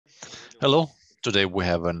Hello, today we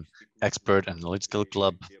have an expert analytical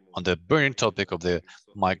club on the burning topic of the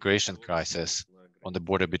migration crisis on the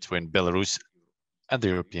border between Belarus and the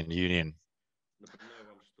European Union.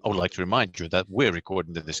 I would like to remind you that we're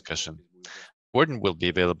recording the discussion. The recording will be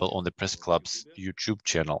available on the Press Club's YouTube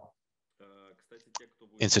channel.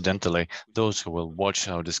 Incidentally, those who will watch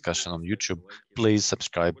our discussion on YouTube, please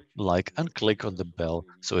subscribe, like, and click on the bell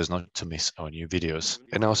so as not to miss our new videos.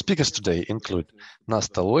 And our speakers today include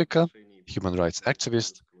Nasta Loika, human rights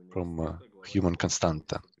activist from Human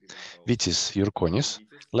Constanta, Vitis Jurkonis,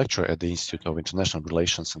 lecturer at the Institute of International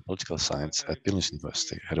Relations and Political Science at Vilnius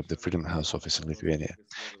University, head of the Freedom House office in Lithuania,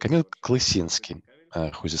 Kamil Klisinski,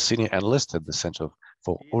 who is a senior analyst at the Center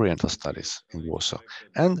for Oriental Studies in Warsaw,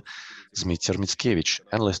 and Zmitier Mickiewicz,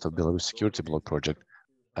 analyst of Belarus Security Blog Project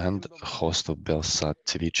and host of Belsat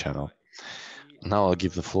TV channel. Now I'll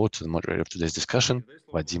give the floor to the moderator of today's discussion,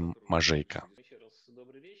 Vadim Mazheika.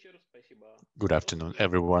 Good afternoon,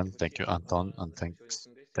 everyone. Thank you, Anton, and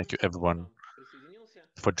thank you, everyone,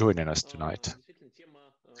 for joining us tonight.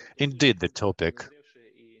 Indeed, the topic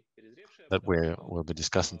that we will be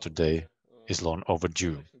discussing today is long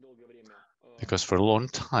overdue, because for a long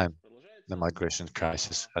time, the migration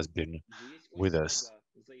crisis has been with us.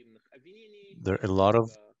 There are a lot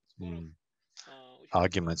of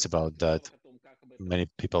arguments about that. Many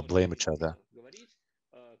people blame each other.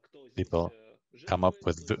 People come up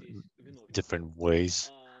with different ways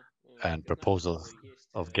and proposals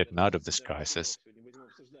of getting out of this crisis.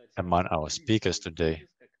 Among our speakers today,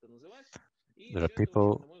 there are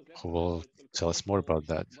people who will tell us more about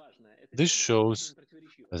that. This shows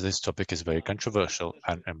that this topic is very controversial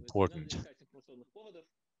and important.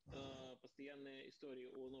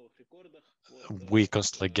 We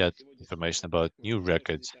constantly get information about new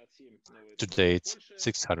records. To date,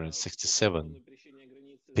 667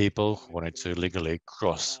 people who wanted to illegally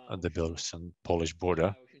cross the Belarusian-Polish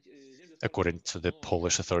border, according to the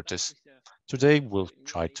Polish authorities. Today, we'll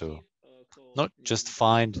try to not just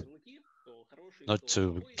find, not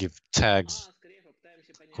to give tags,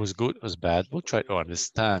 who's good, who's bad. We'll try to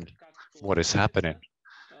understand what is happening,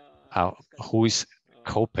 who is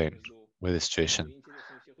coping with the situation.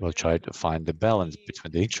 We'll try to find the balance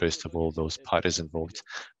between the interests of all those parties involved,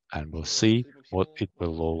 and we'll see what it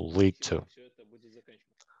will all lead to.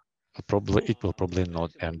 It will probably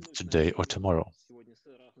not end today or tomorrow.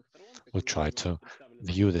 We'll try to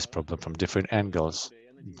view this problem from different angles.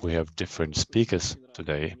 We have different speakers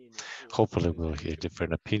today. Hopefully we'll hear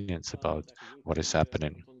different opinions about what is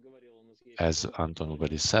happening. As Anton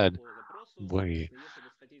already said, we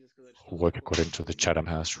work according to the Chatham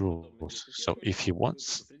House rules. So if he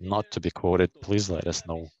wants not to be quoted, please let us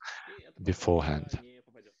know beforehand.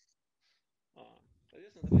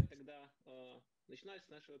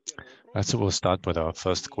 So we'll start with our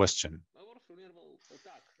first question.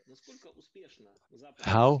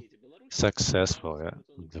 How successful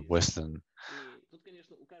the Western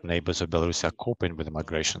neighbors of Belarus are coping with the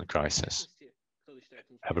migration crisis?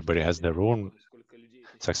 Everybody has their own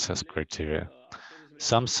success criteria.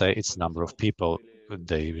 Some say it's the number of people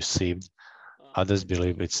they received. Others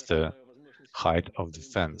believe it's the height of the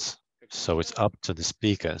fence. So it's up to the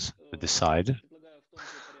speakers to decide.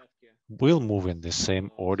 We'll move in the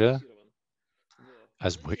same order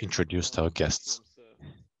as we introduced our guests.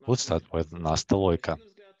 We'll start with Nasta Loika.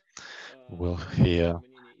 We'll hear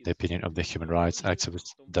the opinion of the human rights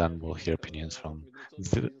activists, then we'll hear opinions from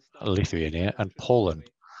Lithuania and Poland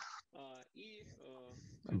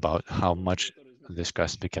about how much this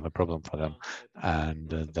crisis became a problem for them. And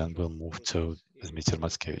then we'll move to Dmitry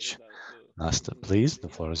Matskevich. Nasta, please, the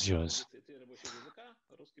floor is yours.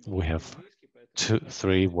 We have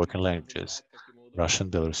three working languages, Russian,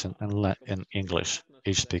 Belarusian, and English.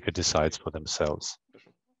 Each speaker decides for themselves.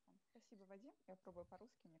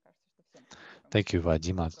 Thank you,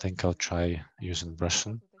 Vadim. I think I'll try using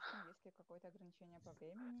Russian.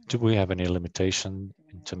 Do we have any limitation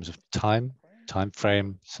in terms of time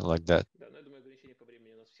frame, something like that?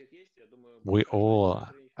 We all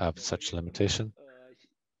have such limitation.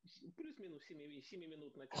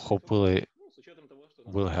 Hopefully,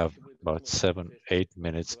 we'll have about 7-8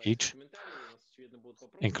 minutes each,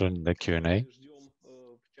 including the Q&A.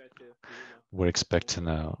 We're expecting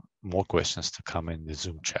more questions to come in the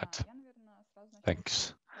Zoom chat.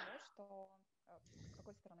 Thanks.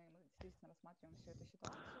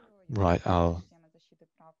 Right, I'll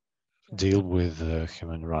deal with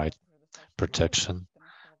human rights protection.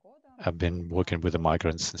 I've been working with the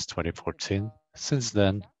migrants since 2014. Since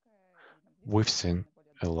then, we've seen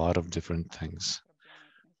a lot of different things.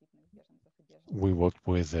 We worked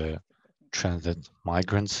with transit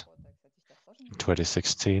migrants in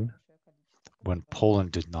 2016. when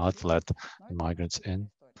Poland did not let migrants in.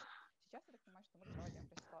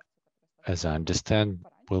 As I understand,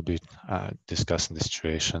 we'll be discussing the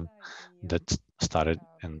situation that started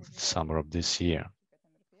in the summer of this year.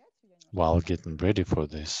 While getting ready for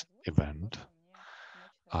this event,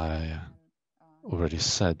 I already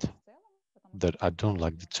said that I don't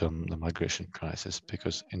like the term the migration crisis,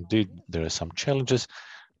 because indeed there are some challenges,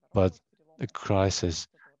 but the crisis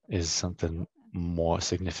is something more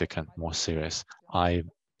significant, more serious. I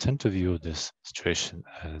tend to view this situation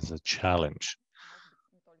as a challenge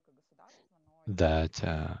that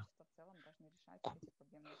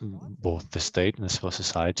both the state and civil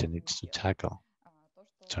society needs to tackle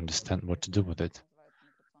to understand what to do with it.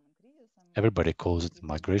 Everybody calls it the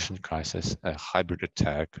migration crisis, a hybrid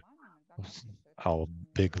attack, our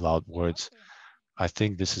big loud words. I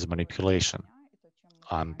think this is manipulation.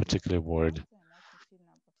 I'm particularly worried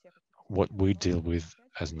what we deal with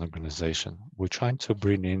as an organization. We're trying to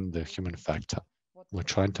bring in the human factor. We're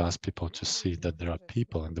trying to ask people to see that there are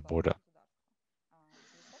people in the border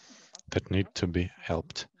that need to be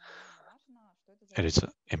helped. And it's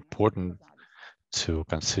important to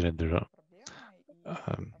consider the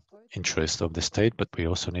interest of the state, but we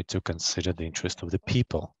also need to consider the interest of the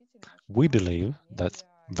people. We believe that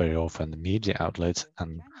very often the media outlets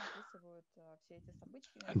and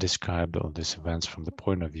describe all these events from the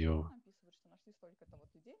point of view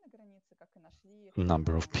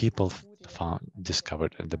number of people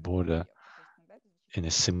discovered at the border, in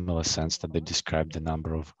a similar sense that they describe the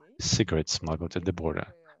number of cigarettes smuggled at the border.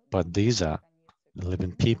 But these are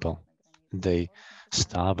living people. They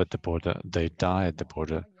starve at the border, they die at the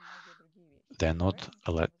border, they're not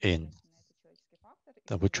let in.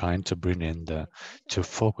 That we're trying to bring in to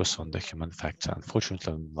focus on the human factor.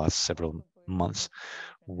 Unfortunately, in the last several months,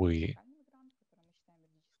 we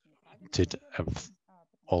did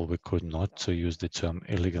all we could not to use the term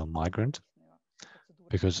illegal migrant,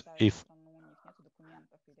 because if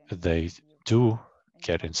they do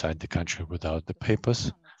get inside the country without the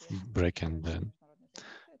papers, breaking the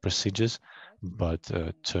procedures, but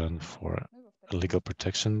turn for legal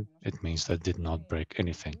protection, it means they did not break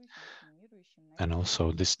anything. And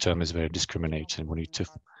also this term is very discriminating. We need to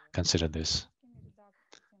consider this.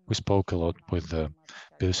 We spoke a lot with the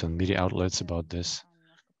Belarusian media outlets about this.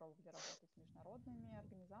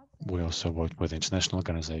 We also worked with international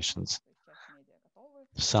organizations.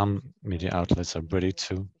 Some media outlets are ready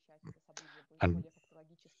to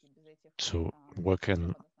work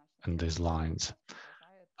in these lines.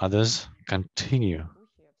 Others continue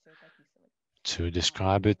to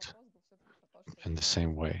describe it in the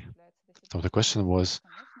same way. So the question was,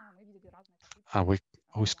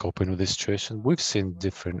 who's coping with this situation? We've seen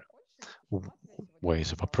different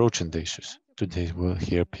ways of approaching the issues. Today we'll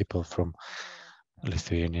hear people from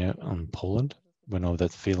Lithuania and Poland. We know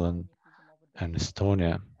that Finland and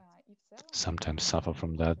Estonia sometimes suffer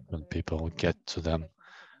from that when people get to them.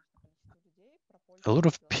 A lot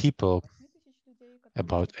of people,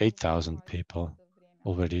 about 8,000 people,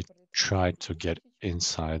 already tried to get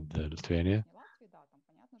inside the Lithuania.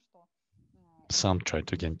 Some tried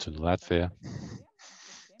to get into Latvia.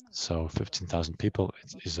 So 15,000 people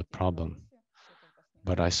is a problem.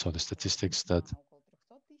 But I saw the statistics that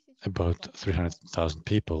about 300,000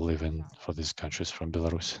 people live in for these countries from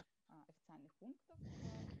Belarus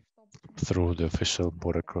through the official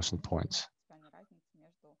border crossing points.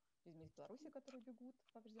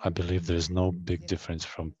 I believe there is no big difference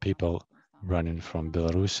from people running from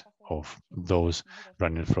Belarus or those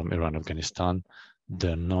running from Iran, Afghanistan.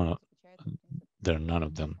 There are none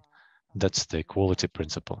of them. That's the equality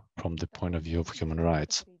principle from the point of view of human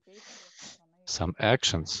rights. Some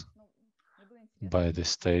actions by the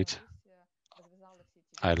state,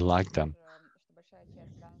 I like them.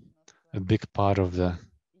 A big part of the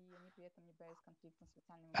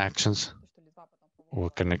actions were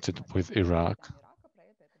connected with Iraq,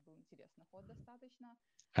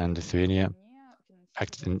 and Lithuania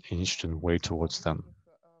acted in an interesting way towards them.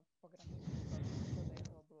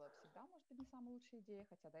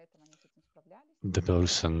 The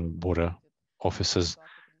Belarusian border officers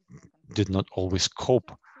did not always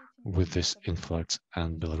cope with this influx,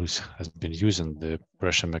 and Belarus has been using the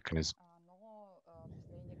pressure mechanism.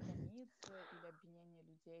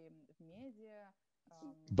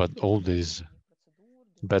 But all this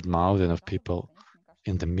bad mouthing of people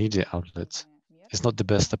in the media outlets is not the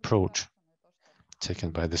best approach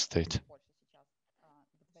taken by the state.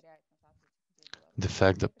 The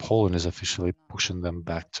fact that Poland is officially pushing them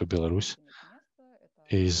back to Belarus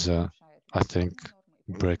is, I think,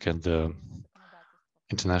 breaking the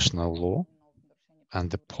international law. and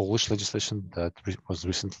the Polish legislation that was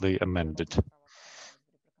recently amended.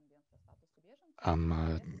 I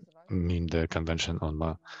mean the Convention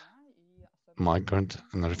on Migrant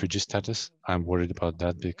and Refugee Status. I'm worried about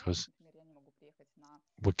that because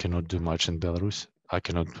we cannot do much in Belarus. I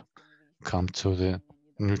cannot come to the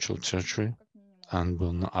neutral territory and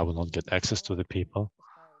I will not get access to the people.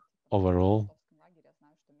 Overall,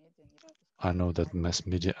 I know that mass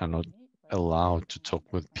media are not allowed to talk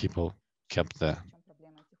with people kept there.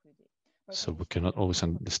 So we cannot always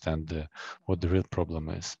understand what the real problem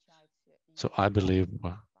is. So I believe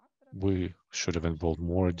we should have involved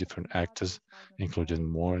more different actors, including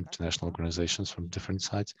more international organizations from different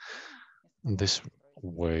sides. In this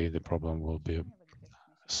way, the problem will be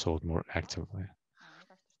solved more actively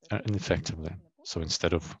and effectively. So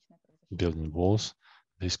instead of building walls,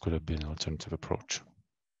 this could have been an alternative approach.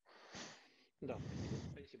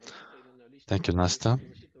 Thank you, Nasta.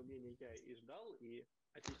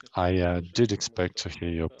 I did expect to hear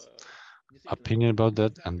your opinion about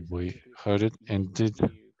that, and we heard it. Indeed,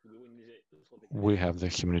 we have the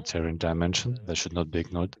humanitarian dimension that should not be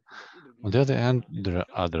ignored. On the other hand, there are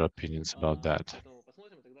other opinions about that.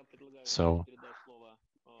 So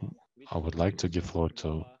I would like to give floor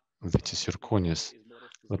to Vitis Jurkonis,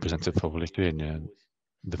 representative of Lithuania,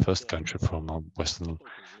 the first country from our western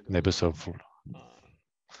neighbors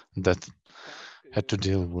that had to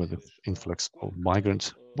deal with the influx of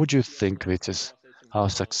migrants. What do you think, Vitis, how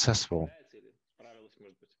successful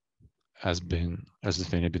has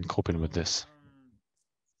Lithuania been coping with this?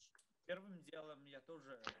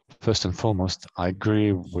 First and foremost, I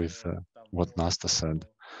agree with what Nasta said.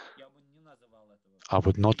 I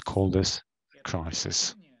would not call this a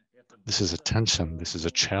crisis. This is a tension, this is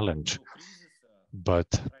a challenge, but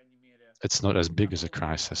it's not as big as a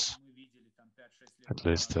crisis. At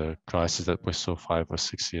least the crisis that we saw 5 or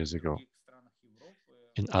 6 years ago.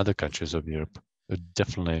 In other countries of Europe,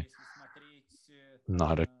 definitely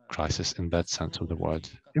not a crisis in that sense of the word.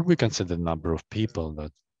 If we consider the number of people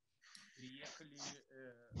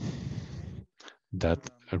that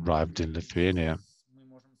arrived in Lithuania,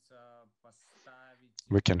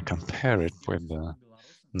 we can compare it with the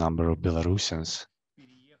number of Belarusians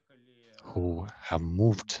who have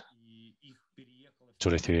moved to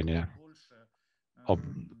Lithuania.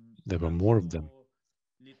 There were more of them.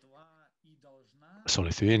 So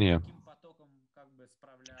Lithuania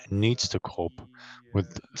needs to cope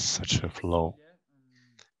with such a flow.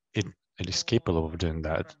 It is capable of doing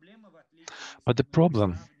that. But the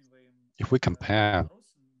problem, if we compare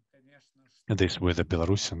this with the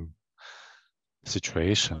Belarusian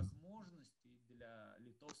situation,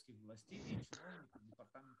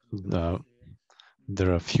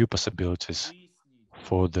 there are few possibilities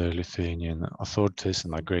for the Lithuanian authorities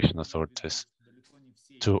and migration authorities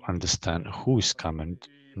to understand who is coming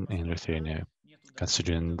in Lithuania,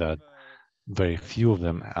 considering that very few of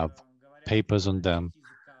them have papers on them,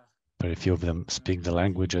 very few of them speak the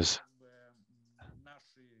languages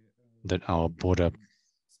that our border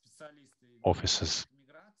officers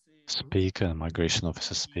speak and migration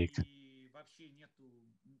officers speak.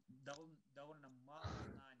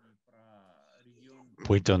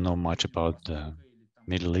 We don't know much about the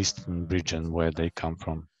Middle Eastern region where they come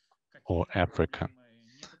from, or Africa.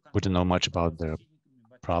 We don't know much about their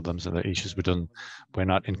problems and their issues. We're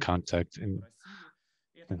not in contact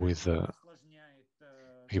with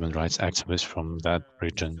human rights activists from that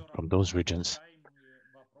region, from those regions.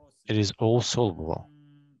 It is all solvable,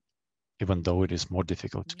 even though it is more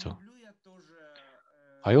difficult to do.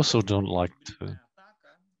 I also don't like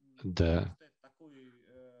the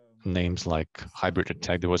names like hybrid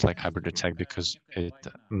attack. There was like hybrid attack because it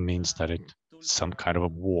means that it's some kind of a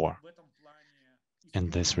war.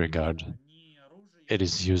 In this regard, it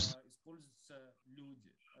is used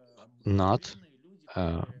not,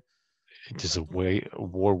 it is a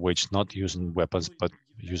war waged not using weapons, but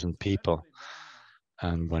using people.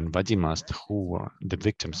 And when Vadim asked who were the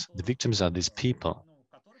victims are these people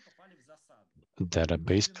that are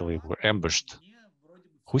basically were ambushed.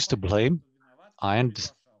 Who's to blame?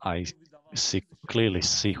 I clearly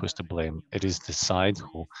see who's to blame. It is the side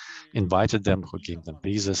who invited them, who gave them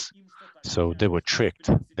visas. So they were tricked.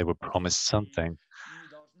 They were promised something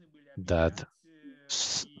that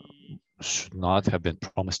should not have been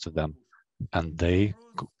promised to them, and they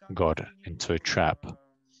got into a trap.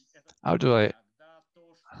 How do I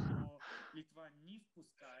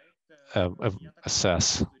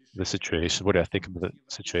assess the situation? What do I think of the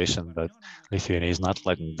situation that Lithuania is not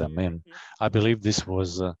letting them in? I believe this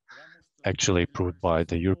was actually proved by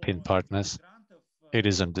the European partners. It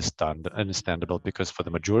is understandable because for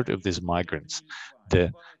the majority of these migrants,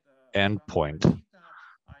 the end point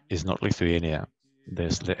is not Lithuania.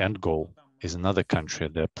 There's the end goal is another country.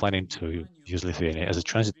 They're planning to use Lithuania as a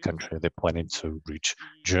transit country. They're planning to reach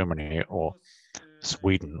Germany or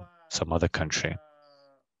Sweden, some other country.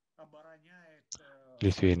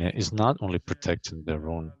 Lithuania is not only protecting their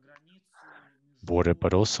own border,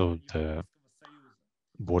 but also the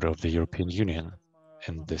border of the European Union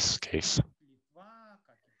in this case.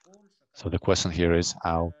 So the question here is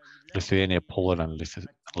how Lithuania, Poland, and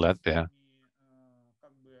Latvia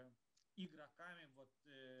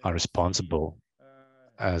are responsible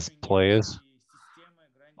as players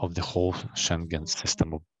of the whole Schengen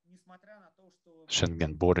system, of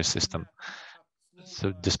Schengen border system.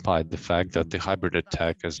 So despite the fact that the hybrid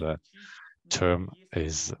attack as a term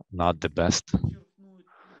is not the best,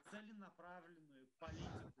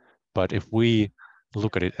 but if we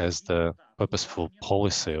look at it as the purposeful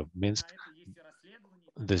policy of Minsk,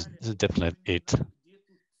 this is definitely it.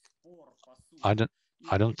 I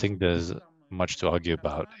don't think there's much to argue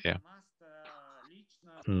about here.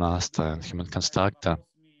 NASTA and Human Constructor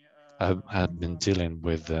have been dealing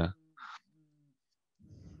with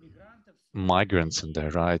migrants and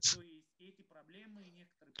their rights.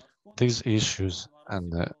 These issues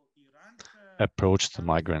and the approach to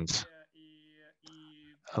migrants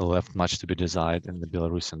left much to be desired in the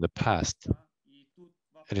Belarus in the past.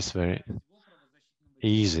 It is very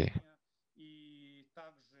easy,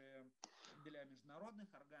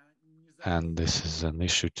 and this is an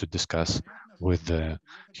issue to discuss with the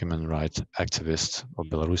human rights activists of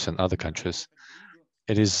Belarus and other countries.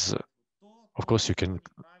 It is, of course, you can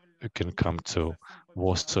come to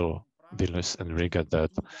Warsaw, Vilnius, and Riga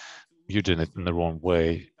that you're doing it in the wrong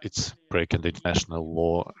way. It's breaking the international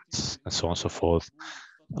law, and so on and so forth.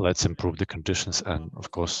 Let's improve the conditions, and of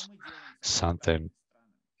course, something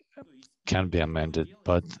can be amended.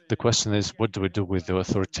 But the question is, what do we do with the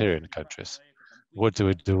authoritarian countries? What do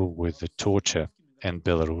we do with the torture in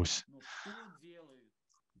Belarus?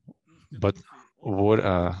 But what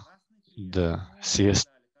are the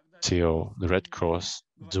CSTO, the Red Cross,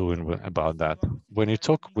 doing about that? When you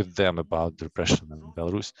talk with them about the repression in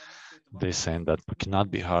Belarus, they're saying that we cannot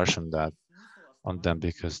be harsh on them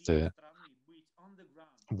because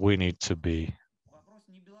we need to be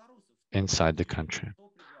inside the country.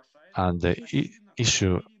 And the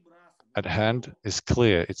issue at hand is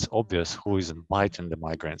clear. It's obvious who is inviting the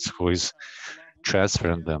migrants, who is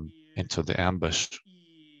transferring them into the ambush.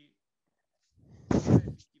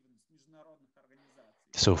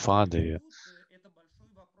 So far, the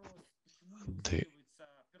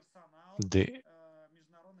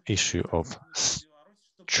issue of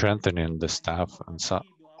strengthening the staff and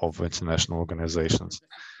of international organizations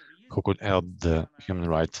who could help the human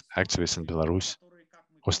rights activists in Belarus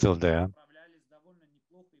who are still there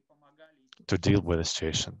to deal with the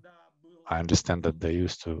situation. I understand that they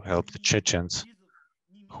used to help the Chechens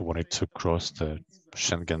who wanted to cross the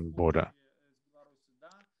Schengen border,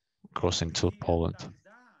 crossing to Poland.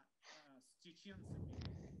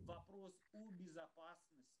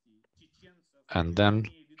 And then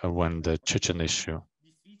when the Chechen issue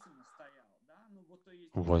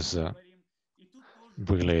was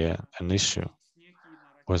really an issue,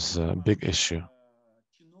 was a big issue,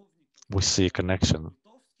 we see a connection.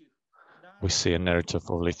 We see a narrative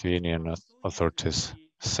of Lithuanian authorities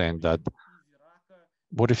saying that,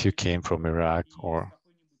 what if you came from Iraq or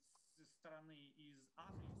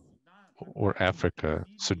Africa,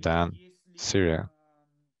 Sudan, Syria?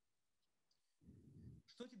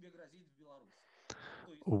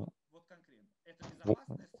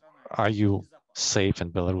 Are you safe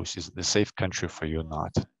in Belarus? Is it a safe country for you or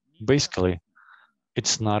not? Basically,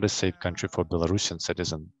 it's not a safe country for Belarusian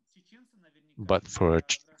citizens, but for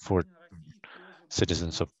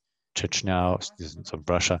citizens of Chechnya, citizens of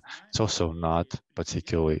Russia, it's also not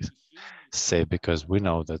particularly safe because we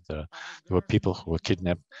know that there were people who were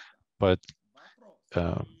kidnapped. But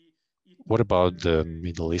what about the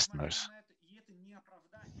Middle Easterners?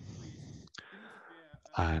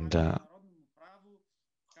 And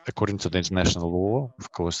according to the international law,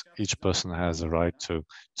 of course, each person has a right to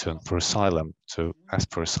turn for asylum, to ask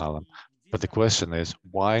for asylum. But the question is,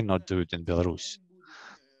 why not do it in Belarus?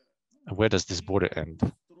 Where does this border end?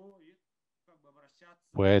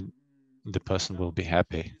 Where the person will be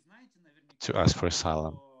happy to ask for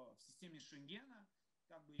asylum?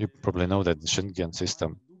 You probably know that the Schengen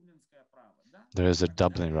system, there is a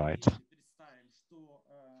Dublin right.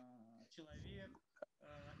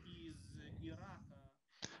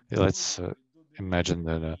 Let's imagine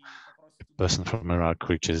that a person from Iraq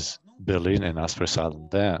reaches Berlin and asks for asylum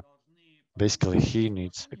there. Basically, he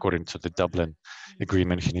needs, according to the Dublin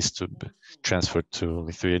agreement, he needs to be transferred to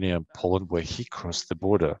Lithuania and Poland, where he crossed the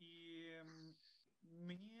border.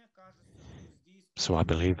 So I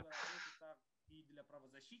believe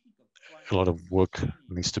a lot of work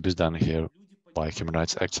needs to be done here by human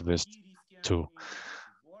rights activists to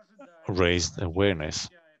raise awareness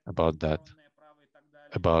about that,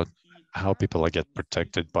 about how people get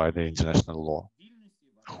protected by the international law,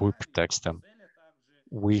 who protects them.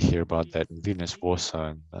 We hear about that in Vilnius, Warsaw,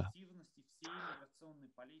 and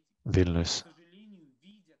Vilnius.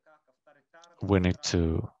 We need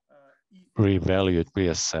to reevaluate,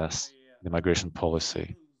 reassess the migration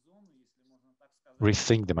policy,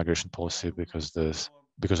 rethink the migration policy because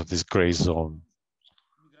of this gray zone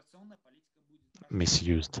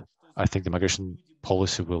misused. I think the migration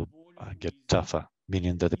policy will get tougher,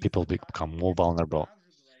 meaning that the people become more vulnerable.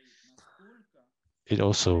 It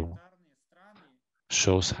also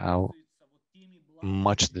shows how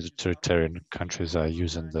much the authoritarian countries are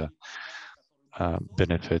using the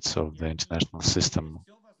benefits of the international system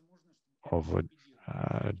of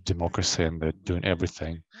democracy, and they're doing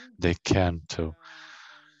everything they can to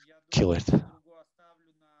kill it. I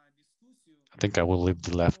think I will leave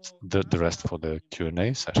the rest for the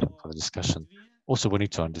Q&A session, for the discussion. Also, we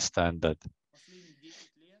need to understand that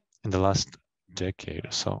in the last decade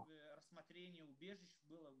or so,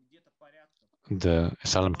 the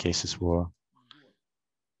asylum cases were,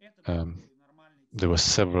 there were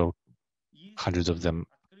several hundreds of them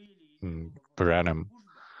per annum.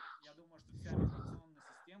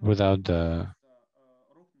 Without the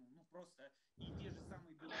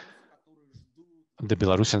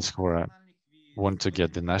Belarusians who want to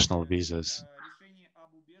get the national visas,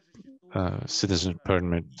 citizen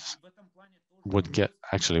permits, would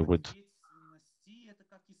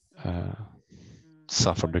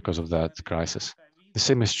suffer because of that crisis. The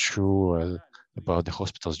same is true about the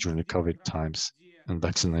hospitals during the COVID times and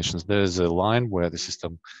vaccinations. There is a line where the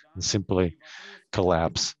system can simply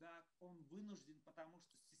collapse.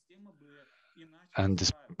 And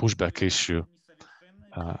this pushback issue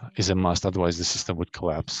is a must, otherwise the system would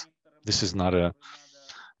collapse. This is not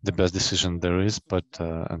the best decision there is, but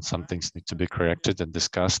and some things need to be corrected and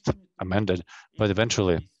discussed, amended. But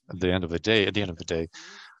eventually, at the end of the day,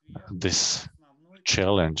 this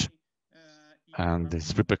challenge and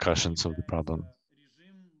these repercussions of the problem,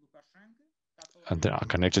 and they are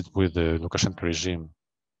connected with the Lukashenko regime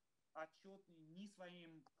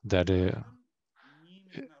that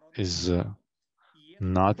is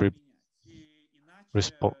not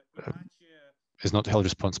is not held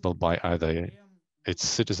responsible by either its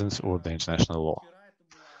citizens or the international law.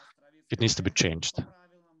 It needs to be changed.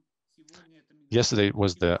 Yesterday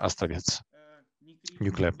was the Astravets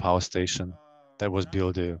nuclear power station that was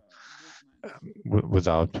built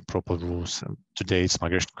without proper rules. Today it's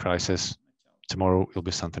migration crisis. Tomorrow it'll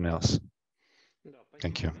be something else.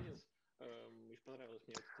 Thank you.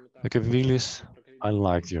 Okay, Vilis, I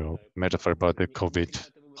liked your metaphor about the COVID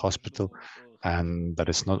hospital, and that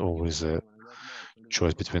it's not always a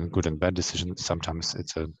choice between good and bad decisions. Sometimes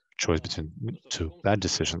it's a choice between two bad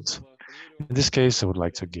decisions. In this case, I would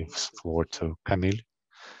like to give floor to Camille.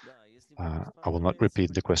 I will not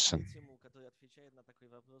repeat the question.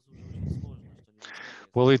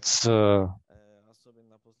 Well,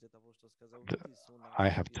 I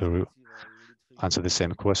have to answer the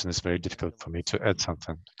same question. It's very difficult for me to add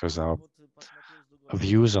something because our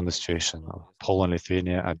views on the situation of Poland and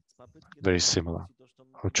Lithuania are very similar.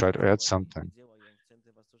 I'll try to add something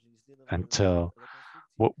and tell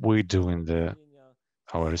what we do in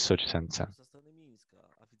our research center.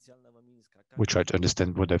 We try to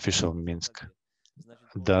understand what the official Minsk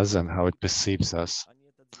does and how it perceives us,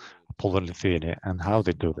 Poland and Lithuania, and how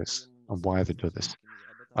they do this and why they do this.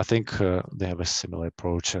 I think they have a similar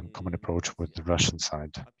approach and common approach with the Russian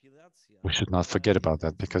side. We should not forget about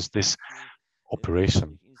that because this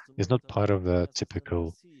operation is not part of the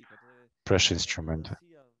typical pressure instrument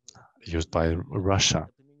used by Russia.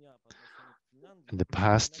 In the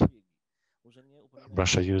past,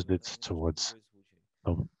 Russia used it towards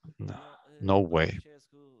Norway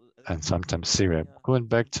and sometimes Syria. Going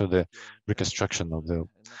back to the reconstruction of the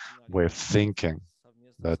way of thinking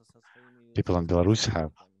that people in Belarus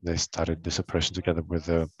have, they started this operation together with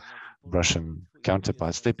the Russian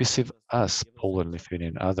counterparts. They perceive us, Poland, Lithuania,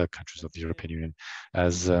 and other countries of the European Union,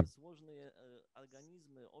 as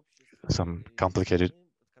some complicated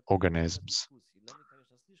organisms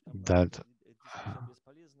that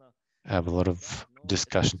have a lot of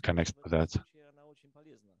discussion connected with that.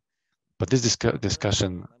 But this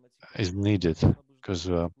discussion is needed because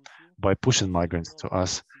by pushing migrants to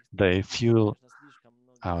us, they fuel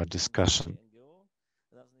our discussion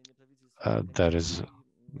that is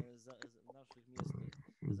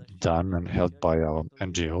done and held by our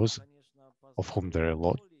NGOs, of whom there are a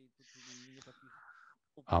lot.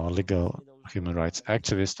 Our legal human rights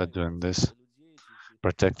activists are doing this,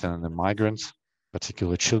 protecting the migrants,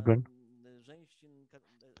 particularly children,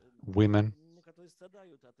 women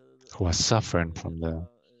who are suffering from the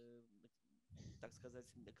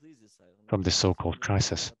so-called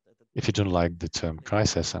crisis. If you don't like the term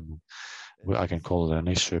crisis, and I can call it an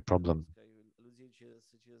issue, a problem.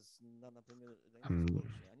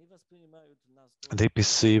 They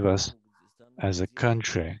perceive us as a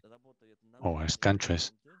country or as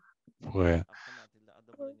countries where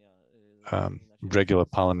regular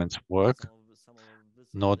parliaments work,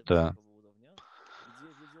 not the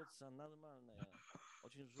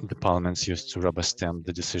parliaments used to rubber stamp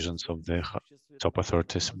the decisions of the top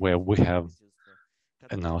authorities, where we have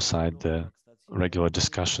on our side the regular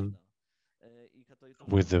discussion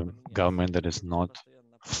with the government that is not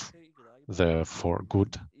there for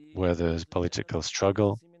good, where there's political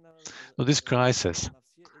struggle. So this crisis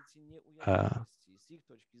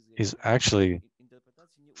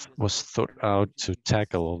was thought out to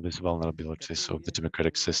tackle all these vulnerabilities of the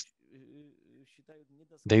democratic system.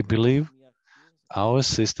 They believe our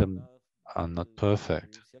system are not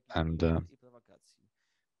perfect and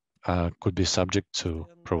could be subject to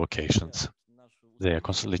provocations. They are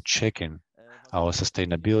constantly checking our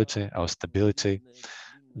sustainability, our stability,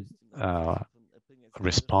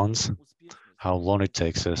 response, how long it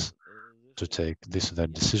takes us to take this or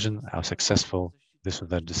that decision, how successful this or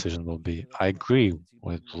that decision will be. I agree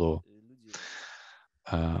with law,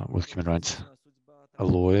 with human rights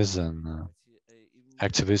lawyers and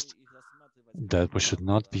activists, that we should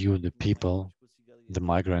not view the people, the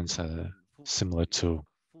migrants, similar to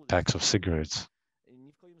packs of cigarettes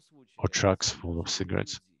or trucks full of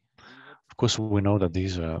cigarettes. Of course, we know that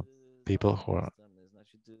these are people who are,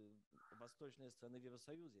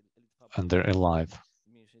 and they're alive.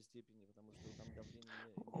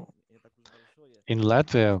 In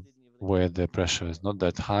Latvia, where the pressure is not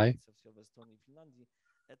that high,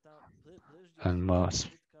 and mass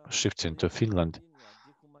shifting to Finland,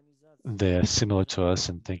 they are similar to us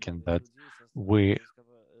in thinking that we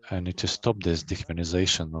need to stop this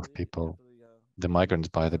dehumanization of people, the migrants,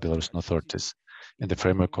 by the Belarusian authorities. In the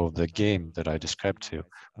framework of the game that I described to you,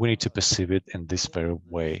 we need to perceive it in this very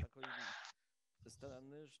way,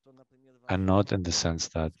 and not in the sense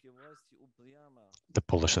that the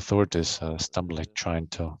Polish authorities are stumbling, trying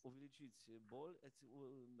to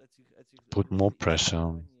put more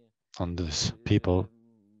pressure on these people,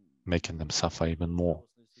 making them suffer even more.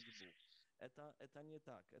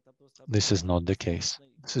 This is not the case.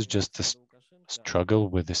 This is just a struggle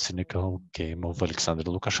with the cynical game of Alexander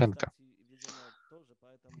Lukashenko.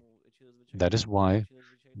 That is why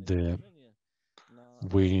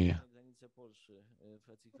we,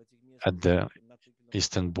 at the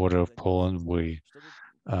eastern border of Poland, we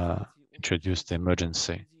introduced the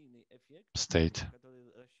emergency state.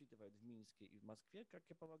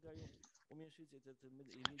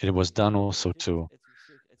 It was done also to,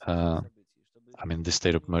 the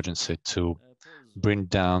state of emergency, to bring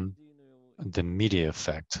down the media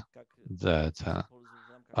effect that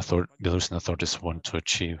Belarusian authorities want to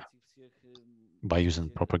achieve by using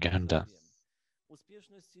propaganda.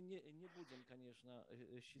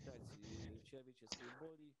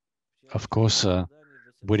 Of course,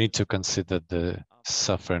 we need to consider the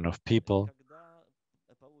suffering of people,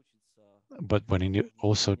 but we need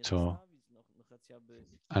also to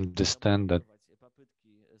understand that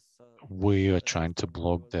we are trying to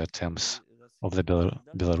block the attempts of the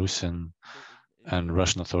Belarusian and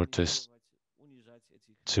Russian authorities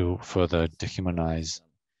to further dehumanize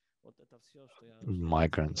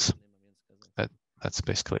migrants. That's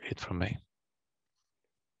basically it from me.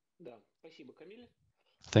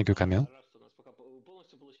 Thank you, Camille.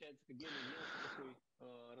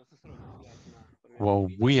 Well,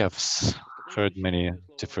 we have heard many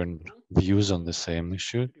different views on the same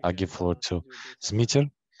issue. I give floor to Smiter.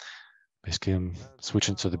 Basically, I'm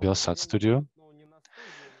switching to the Belsat studio.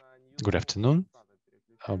 Good afternoon.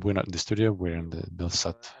 We're not in the studio, we're in the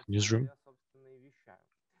Belsat newsroom.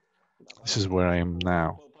 This is where I am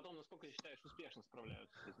now.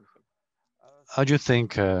 How do you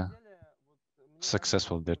think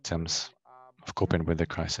successful the attempts of coping with the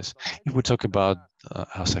crisis? If we talk about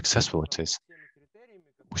how successful it is,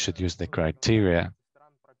 we should use the criteria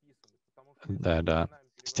that are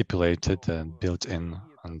stipulated and built in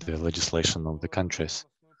on the legislation of the countries.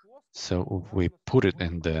 So if we put it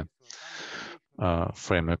in the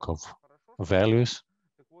framework of values,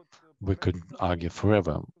 we could argue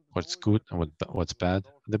forever what's good and what's bad.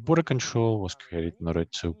 The border control was created in order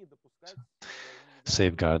to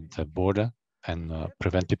safeguard the border and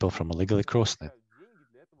prevent people from illegally crossing it.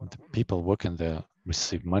 The people working there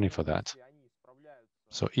receive money for that.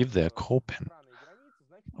 So if they're coping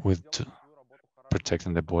with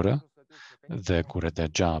protecting the border, they're good at their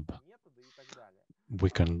job. We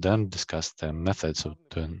can then discuss the methods of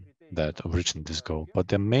doing that, of reaching this goal. But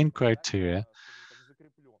the main criteria,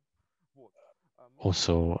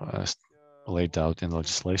 also laid out in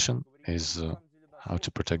legislation, is how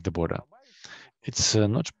to protect the border. It's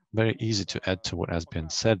not very easy to add to what has been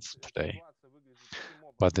said today,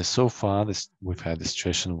 but so far we've had a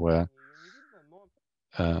situation where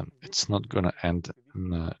it's not going to end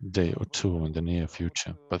in a day or two in the near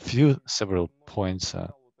future. But several points are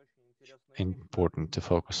important to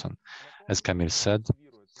focus on. As Camille said,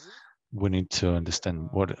 we need to understand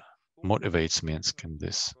what motivates Minsk in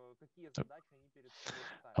this,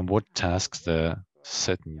 and what tasks they're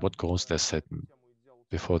setting, what goals they're setting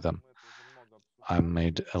before them. I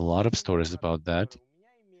made a lot of stories about that.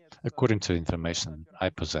 According to information I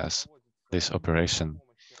possess, this operation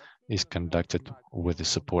is conducted with the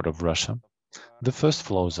support of Russia. The first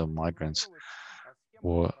flows of migrants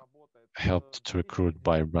were helped to recruit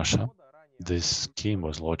by Russia. This scheme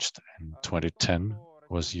was launched in 2010,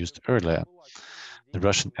 was used earlier. The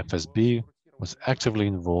Russian FSB was actively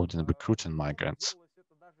involved in recruiting migrants.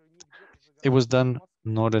 It was done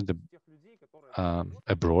not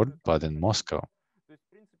abroad, but in Moscow.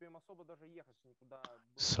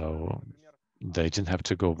 So they didn't have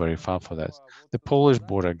to go very far for that. The Polish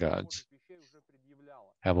border guards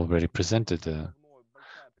have already presented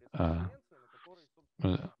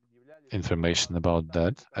information about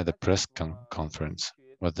that at a press conference,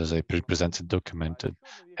 where they presented documented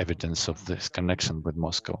evidence of this connection with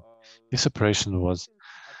Moscow. This operation was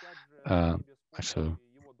actually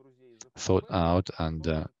thought out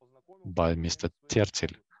and by Mr.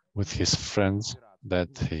 Tertil with his friends that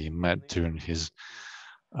he met during his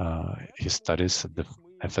studies at the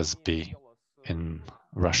FSB in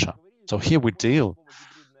Russia. So here we deal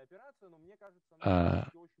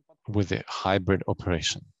with a hybrid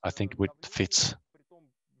operation. I think it fits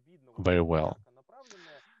very well.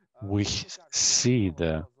 We see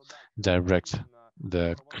the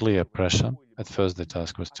clear pressure. At first, the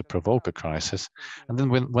task was to provoke a crisis, and then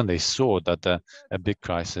when they saw that a big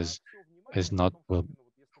crisis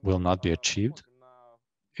will not be achieved,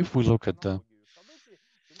 if we look at the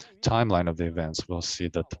timeline of the events, we'll see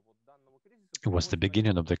that it was the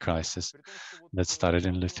beginning of the crisis that started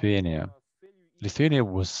in Lithuania. Lithuania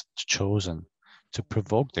was chosen to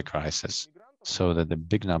provoke the crisis so that the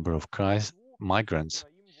big number of migrants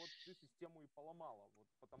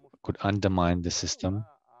could undermine the system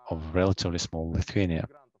of relatively small Lithuania.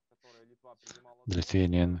 The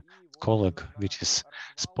Lithuanian colleague, which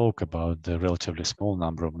spoke about the relatively small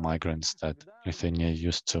number of migrants that Lithuania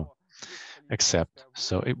used to accept.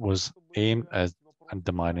 So it was aimed at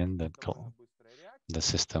undermining the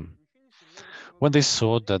system. When they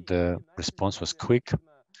saw that the response was quick,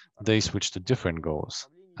 they switched to different goals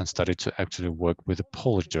and started to actually work with the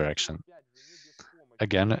Polish direction.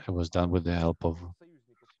 Again, it was done with the help of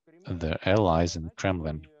their allies in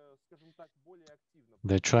Kremlin.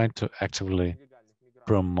 They tried to actively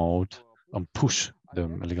promote and push the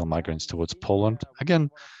illegal migrants towards Poland, again,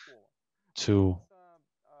 to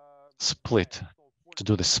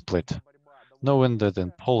do the split, knowing that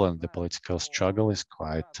in Poland the political struggle is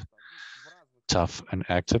quite tough and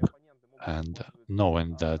active, and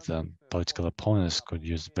knowing that political opponents could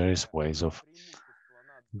use various ways of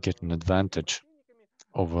getting advantage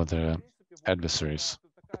over their adversaries.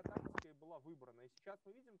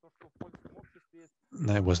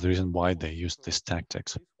 That was the reason why they used these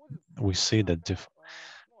tactics. We see that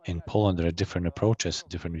in Poland there are different approaches,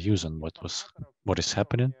 different views on what is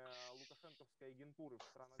happening.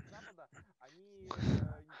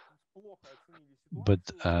 But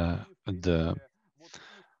the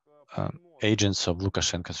agents of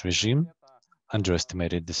Lukashenko's regime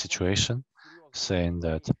underestimated the situation, saying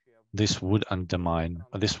that this would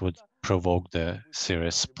provoke the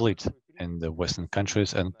serious split in the Western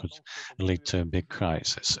countries and could lead to a big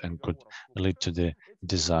crisis and could lead to the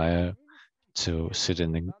desire to sit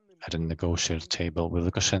at a negotiating table with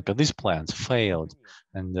Lukashenko. These plans failed,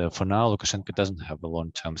 and for now Lukashenko doesn't have a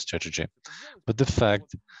long-term strategy. But the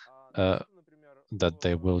fact that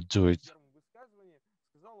they will do it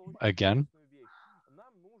again,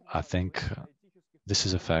 I think this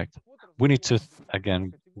is a fact. We need to,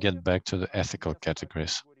 again, get back to the ethical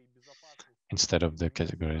categories instead of the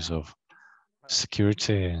categories of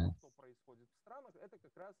security.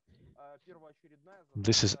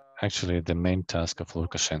 This is actually the main task of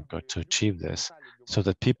Lukashenko, to achieve this, so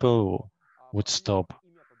that people would stop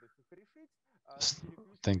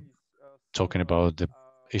talking about the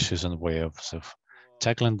issues and ways of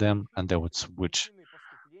tackling them, and they would switch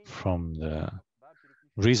from the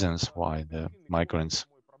reasons why the migrants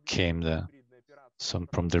came there, so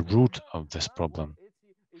from the root of this problem,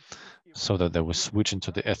 so that they will switch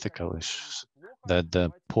into the ethical issues, that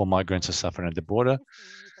the poor migrants are suffering at the border,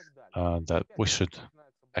 that we should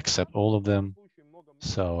accept all of them.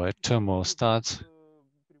 So a turmoil starts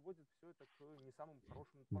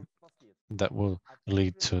that will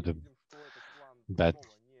lead to the bad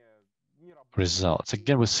results.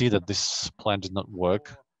 Again, we see that this plan did not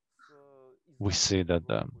work. We see that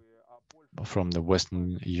from the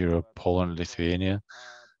Western Europe, Poland, Lithuania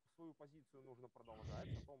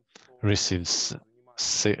receives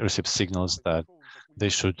signals that they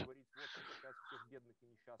should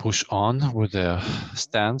push on with their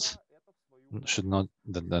stance. Should not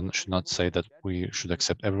say that we should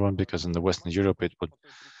accept everyone, because in the Western Europe it would,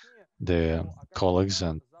 their colleagues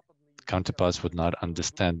and counterparts would not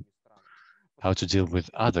understand how to deal with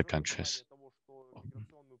other countries.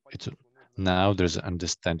 Now there's an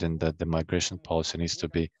understanding that the migration policy needs to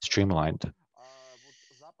be streamlined.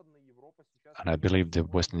 And I believe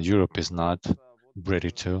that Western Europe is not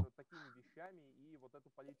ready to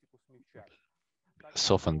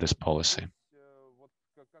soften this policy.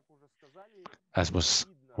 As was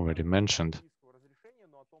already mentioned,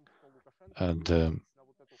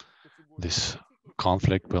 this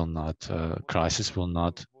conflict will not, crisis will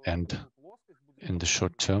not end in the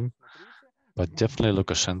short term, but definitely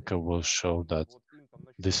Lukashenko will show that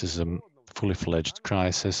this is a fully fledged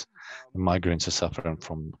crisis. The migrants are suffering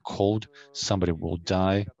from cold, somebody will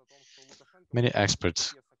die. Many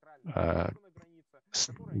experts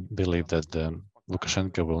believe that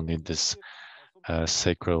Lukashenko will need this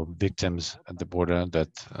sacred victims at the border, that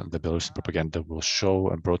the Belarusian propaganda will show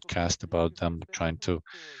and broadcast about them, trying to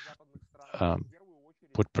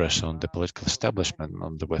put pressure on the political establishment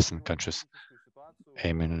on the Western countries,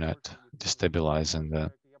 aiming at destabilizing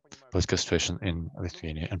the political situation in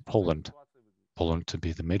Lithuania and Poland. Poland to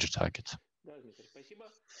be the major target.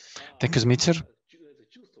 Thank you, Dmitry.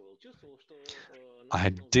 I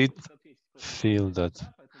did feel that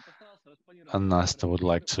Anasta would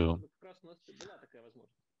like to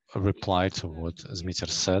reply to what Dmitry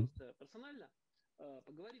said.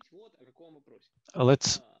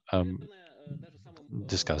 Let's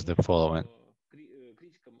discuss the following.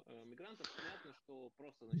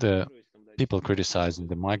 The people criticizing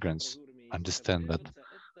the migrants understand that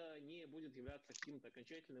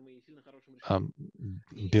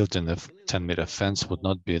building a 10-meter fence would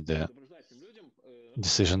not be the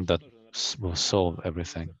decision that will solve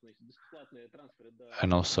everything.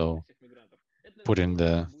 And also putting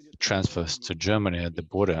the transfers to Germany at the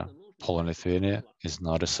border, Poland, Lithuania, is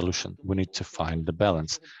not a solution. We need to find the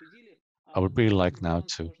balance. I would really like now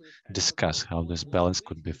to discuss how this balance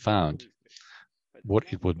could be found, what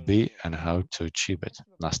it would be, and how to achieve it.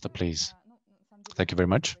 Nasta, please. Thank you very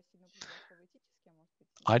much.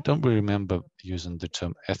 I don't really remember using the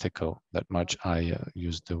term ethical that much. I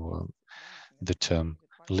used the term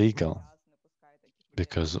legal,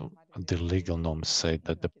 because the legal norms say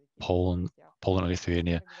that the Poland and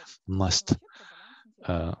Lithuania must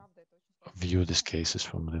view these cases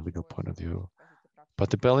from a legal point of view. But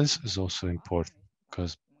the balance is also important,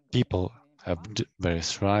 because people have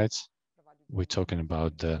various rights. We're talking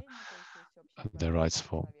about the rights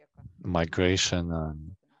for migration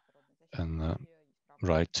and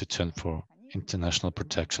right to turn for international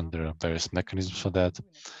protection. There are various mechanisms for that,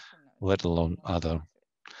 let alone other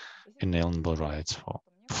inalienable rights for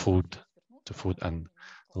food and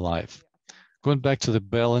life. Going back to the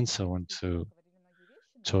balance, I want to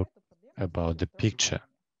talk about the picture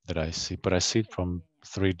that I see, but I see it from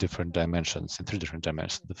three different dimensions.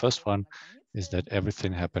 The first one is that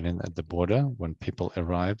everything happening at the border, when people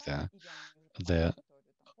arrive there, they're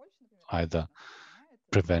either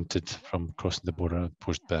prevented from crossing the border,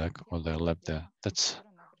 pushed back, or they're left there. That's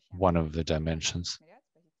one of the dimensions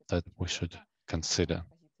that we should consider.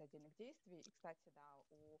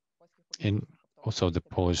 Also, the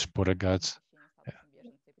Polish border guards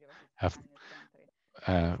have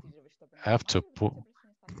to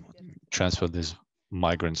transfer these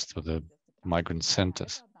migrants to the migrant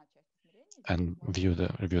centers and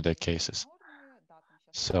review their cases.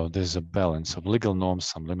 So there's a balance of legal norms,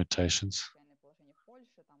 some limitations,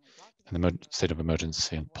 and the state of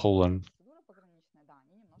emergency in Poland.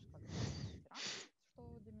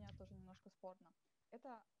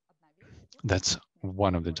 That's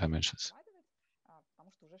one of the dimensions.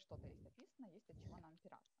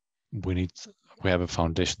 We have a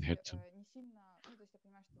foundation here too.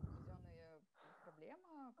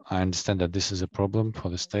 I understand that this is a problem for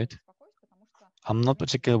the state. I'm not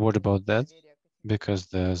particularly worried about that, because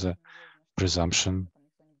there's a presumption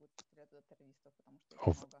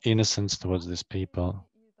of innocence towards these people.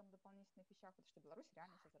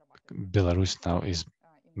 Belarus now is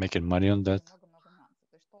making money on that.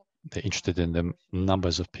 They're interested in the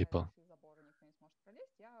numbers of people.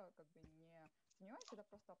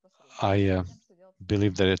 I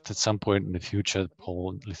believe that at some point in the future,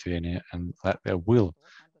 Poland, Lithuania, and Latvia will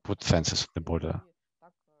put fences at the border.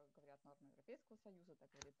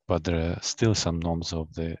 But there are still some norms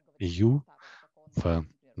of the EU for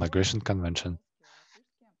Migration Convention,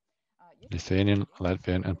 Lithuanian,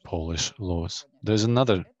 Latvian, and Polish laws. There's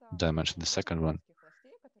another dimension, the second one.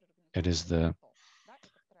 It is the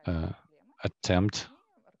attempt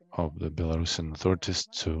of the Belarusian authorities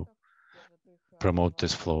to promote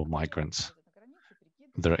this flow of migrants.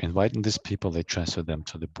 They're inviting these people, they transfer them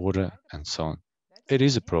to the border, and so on. It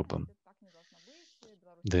is a problem.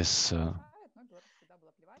 This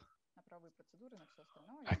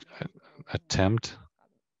attempt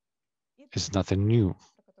is nothing new.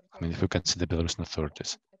 I mean, if we consider Belarusian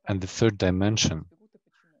authorities. And the third dimension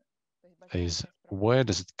is, where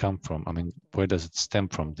does it come from? I mean, where does it stem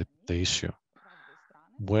from, the issue?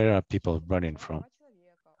 Where are people running from?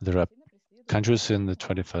 There are countries in the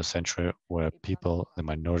 21st century where people, the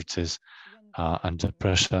minorities, are under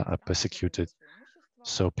pressure, are persecuted.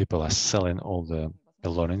 So people are selling all the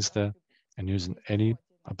belongings there and using any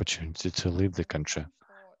opportunity to leave the country.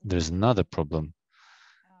 There's another problem.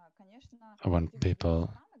 When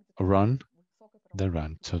people run, they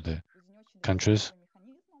run to the countries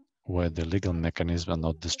where the legal mechanisms are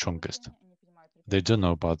not the strongest. They don't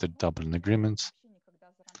know about the Dublin agreements.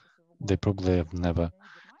 They probably have never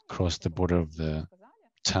crossed the border of the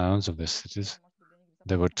towns, of the cities.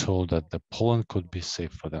 They were told that the Poland could be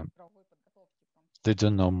safe for them. They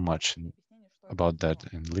don't know much about that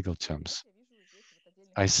in legal terms.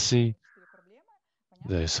 I see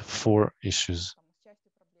there's 4 issues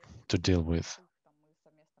to deal with.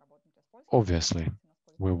 Obviously,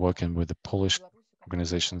 we're working with the Polish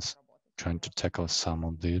organizations trying to tackle some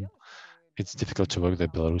of them. It's difficult to work with the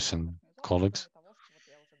Belarusian colleagues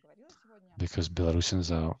because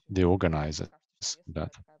Belarusians are the organizers of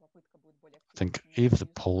that. I think if the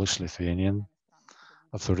Polish-Lithuanian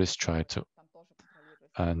authorities try to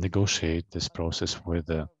negotiate this process with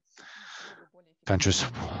the countries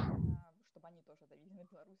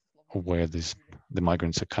where the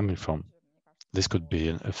migrants are coming from, this could be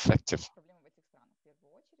effective.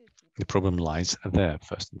 The problem lies there,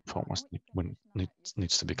 first and foremost, when it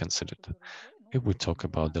needs to be considered. If we talk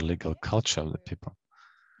about the legal culture of the people,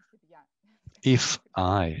 if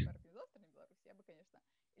I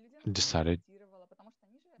decided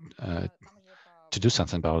to do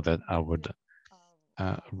something about that, I would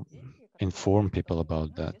inform people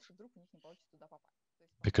about that,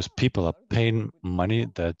 because people are paying money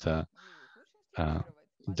that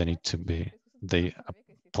they are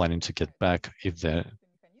planning to get back if they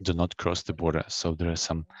do not cross the border. So there are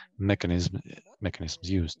some mechanisms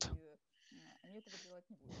used.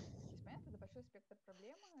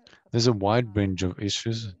 There's a wide range of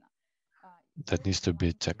issues that needs to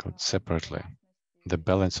be tackled separately. The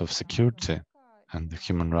balance of security and the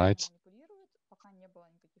human rights.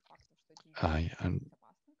 I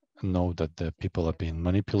know that the people are being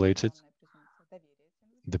manipulated.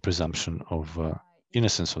 The presumption of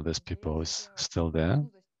innocence of these people is still there.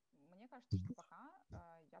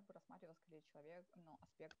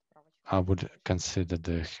 I would consider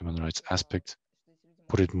the human rights aspect,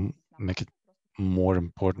 make it more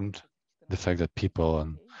important. The fact that people are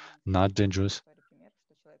not dangerous.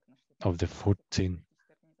 Of the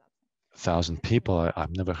 14,000 people,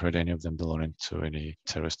 I've never heard any of them belonging to any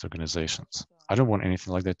terrorist organizations. I don't want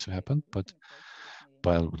anything like that to happen, but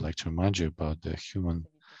I would like to remind you about the human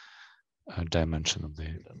dimension of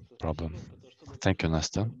the problem. Thank you,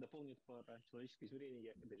 Nasta.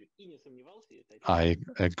 I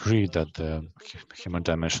agree that the human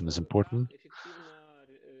dimension is important,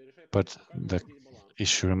 but the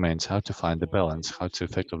issue remains how to find the balance, how to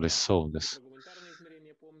effectively solve this.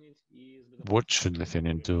 What should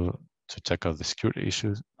Lithuania do to tackle the security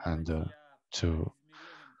issues and to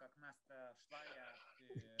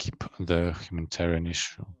keep the humanitarian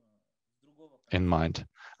issue in mind?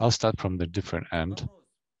 I'll start from the different end.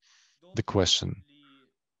 The question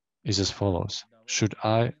is as follows. Should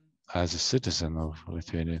I, as a citizen of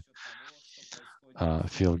Lithuania,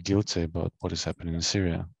 feel guilty about what is happening in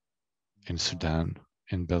Syria, in Sudan,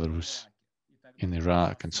 in Belarus, in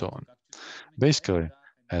Iraq, and so on? Basically,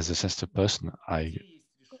 as a sensitive person, I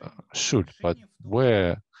should, but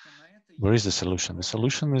where is the solution? The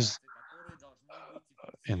solution is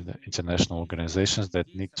in the international organizations that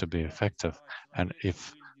need to be effective. And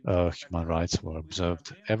if human rights were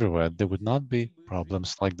observed everywhere, there would not be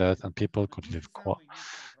problems like that, and people could live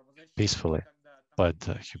peacefully. But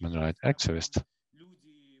human rights activists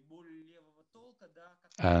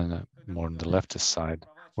and more on the leftist side,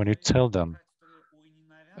 when you tell them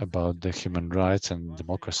about the human rights and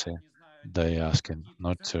democracy, they ask him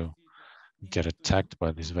not to get attacked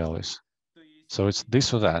by these values. So it's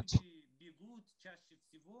this or that.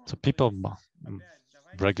 So people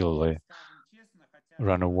regularly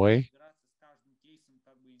run away,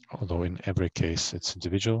 although in every case it's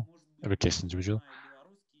individual,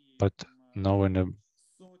 but knowing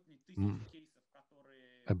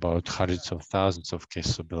about hundreds of thousands of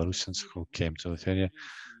cases of Belarusians who came to Lithuania,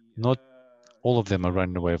 not all of them are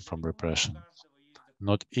running away from repression.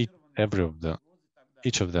 Not each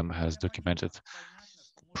of them has documented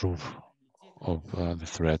proof of the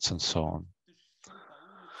threats and so on.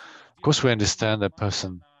 Of course, we understand that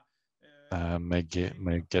person may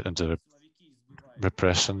get under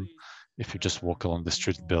repression if you just walk along the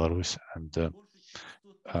street in Belarus and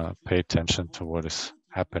pay attention to what is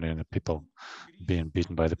happening and people being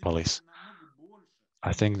beaten by the police.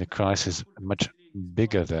 I think the crisis is much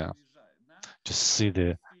bigger there.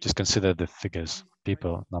 Just consider the figures,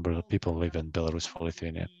 number of people live in Belarus for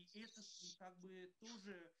Lithuania.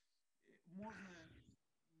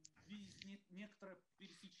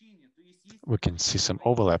 We can see some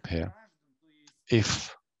overlap here.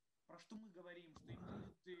 If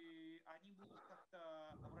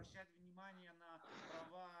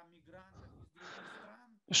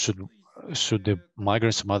should the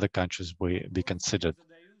migrants from other countries be considered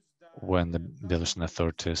when the Belarusian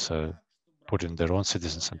authorities are putting their own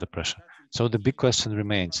citizens under pressure? So the big question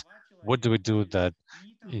remains, what do we do that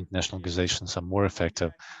international organizations are more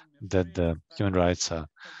effective, that the human rights are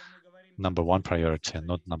 #1 priority and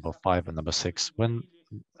not #5 and #6? When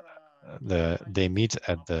they meet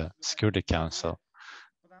at the Security Council,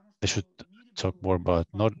 they should talk more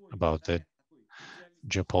not about the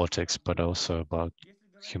geopolitics, but also about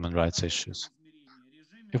human rights issues.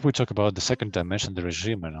 If we talk about the second dimension, the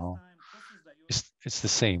regime, it's the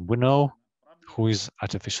same. We know who is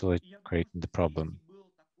artificially creating the problem.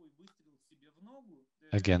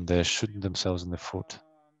 Again, they're shooting themselves in the foot,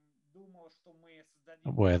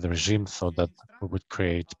 where the regime thought that we would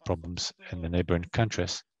create problems in the neighboring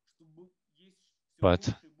countries.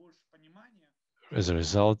 But as a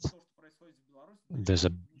result, there's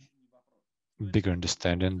a bigger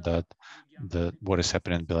understanding that what is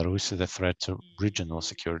happening in Belarus is a threat to regional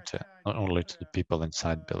security, not only to the people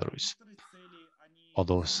inside Belarus.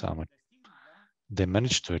 Although they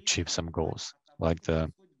managed to achieve some goals, like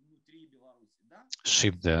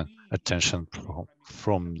shift the attention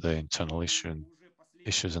from the internal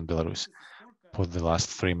issues in Belarus. For the last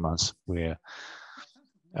 3 months, we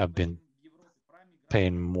have been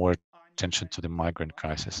paying more attention to the migrant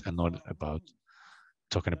crisis and not about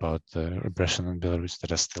talking about the repression in Belarus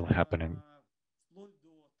that is still happening,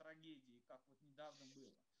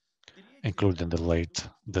 including the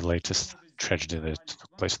latest tragedy that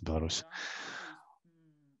took place in Belarus.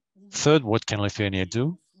 Third, what can Lithuania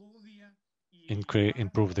do?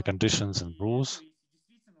 Improve the conditions and rules.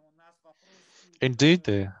 Indeed,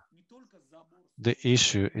 the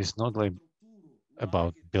issue is not like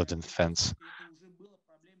about building fence,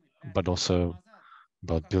 but also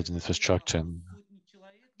about building infrastructure and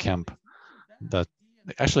camp that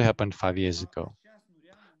actually happened 5 years ago.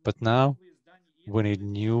 But now we need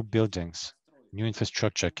new buildings, new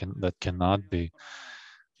infrastructure that cannot be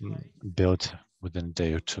built within a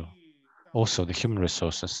day or two. Also, the human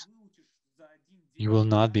resources. You will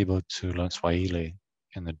not be able to learn Swahili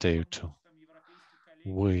in a day or two.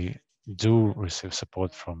 We do receive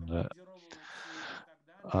support from the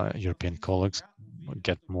European colleagues,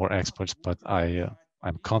 get more experts, but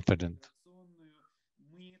I'm confident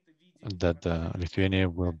that Lithuania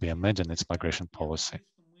will be amending its migration policy.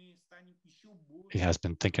 It has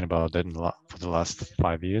been thinking about that for the last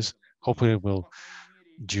 5 years. Hopefully, it will,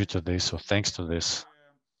 due to this or thanks to this,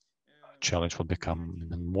 challenge will become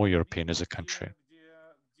even more European as a country.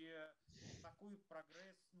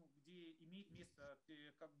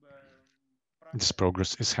 This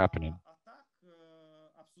progress is happening.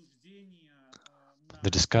 The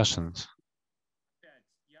discussions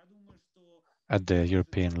at the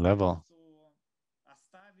European level,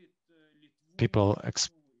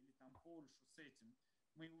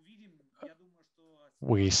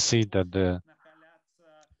 we see that the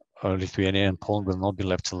Lithuania and Poland will not be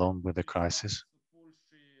left alone with the crisis.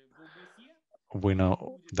 We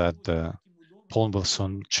know that Poland will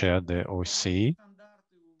soon chair the OSCE,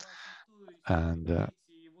 and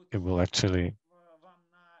it will actually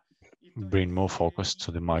bring more focus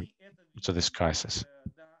to this crisis.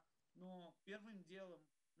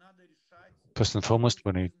 First and foremost,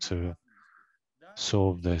 we need to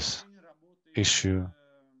solve this issue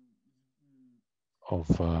of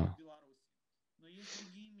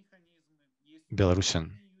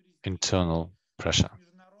Belarusian internal pressure.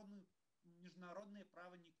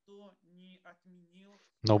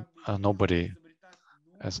 Nobody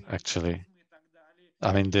has actually,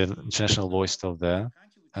 I mean, the international law is still there,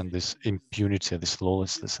 and this impunity, this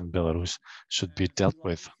lawlessness in Belarus should be dealt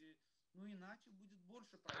with.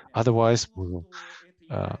 Otherwise, we will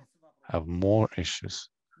have more issues.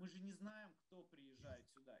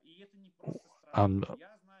 And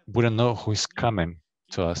we don't know who is coming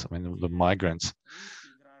to us. I mean, the migrants.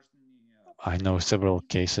 I know several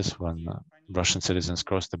cases when Russian citizens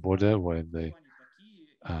cross the border where they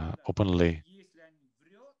openly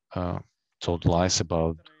told lies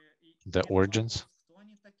about their origins.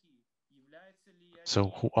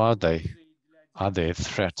 So who are they? Are they a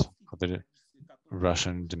threat for the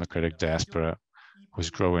Russian democratic diaspora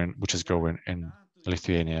which is growing in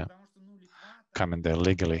Lithuania, coming there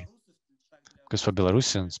legally? Because for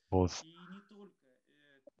Belarusians,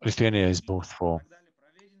 Lithuania is both for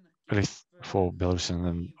Belarusian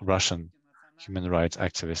and Russian human rights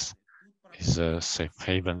activists is a safe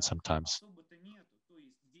haven sometimes.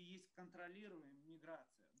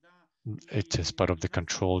 It is part of the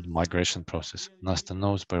controlled migration process. Nasta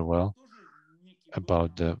knows very well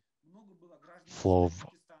about the flow of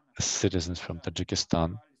citizens from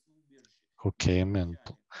Tajikistan who came and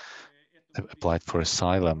applied for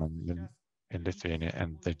asylum in Lithuania,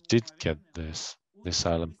 and they did get the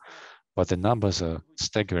asylum. But the numbers are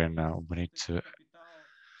staggering now. We need to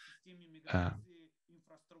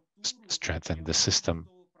strengthen the system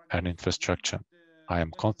and infrastructure. I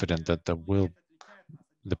am confident that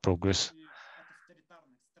the progress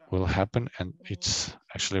will happen, and it's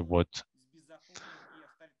actually what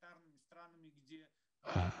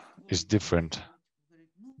is different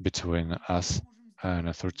between us and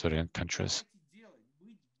authoritarian countries.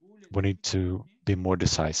 We need to be more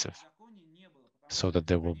decisive so that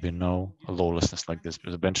there will be no lawlessness like this,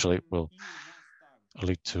 because eventually it will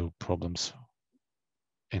lead to problems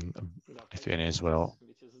in Lithuania as well.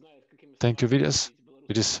 Thank you, Vidas.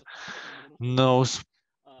 Vidas knows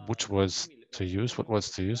which words to use, what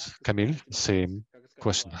words to use. Kamil, same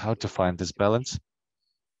question, how to find this balance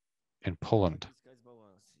in Poland.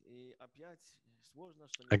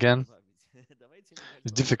 Again,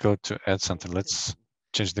 it's difficult to add something. Let's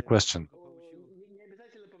change the question.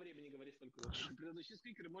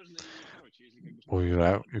 Or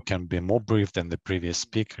you can be more brief than the previous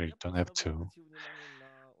speaker. You don't have to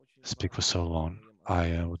speak for so long.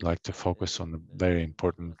 I would like to focus on the very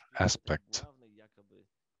important aspect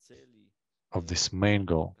of this main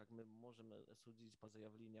goal.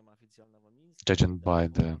 Judging by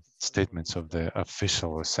the statements of the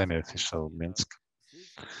official or semi-official Minsk,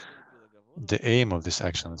 the aim of these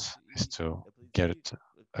actions is to get it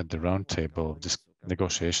at the round table of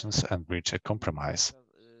negotiations and reach a compromise.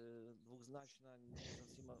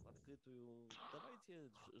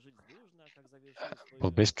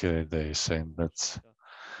 Well, basically, they're saying that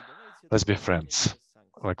let's be friends,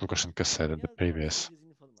 like Lukashenko said at the previous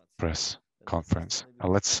press conference.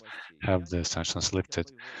 Let's have the sanctions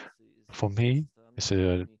lifted. For me, it's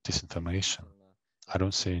a disinformation. I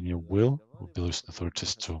don't see any will of Belarusian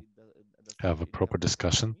authorities to have a proper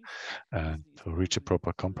discussion and to reach a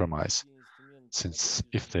proper compromise, since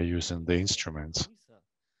if they're using the instruments,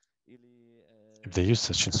 if they use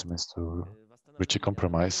such instruments to reach a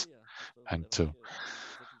compromise and to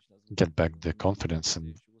get back the confidence,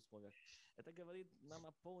 and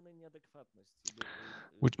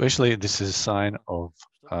which basically this is a sign of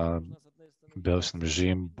Belarusian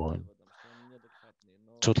regime born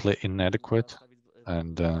totally inadequate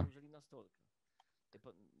and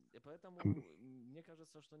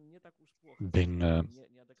been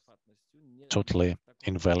totally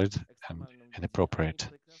invalid and inappropriate.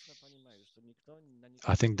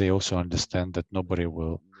 I think they also understand that nobody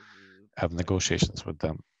will have negotiations with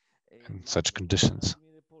them in such conditions.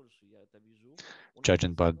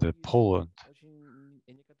 Judging by the Polish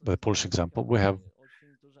example, we have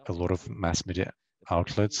a lot of mass media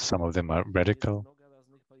outlets. Some of them are radical.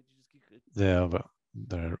 There are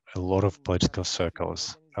a lot of political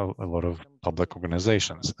circles, a lot of public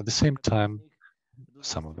organizations. At the same time,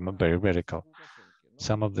 some of them are very radical.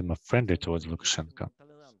 Some of them are friendly towards Lukashenko.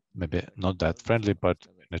 Maybe not that friendly, but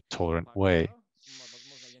in a tolerant way.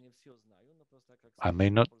 I may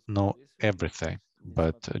not know everything,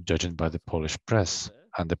 but judging by the Polish press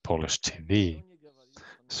and the Polish TV,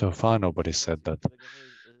 So far, nobody said that,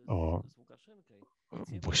 or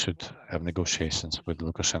we should have negotiations with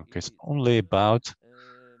Lukashenko. It's only about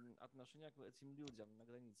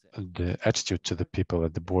the attitude to the people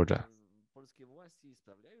at the border.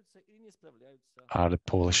 Are the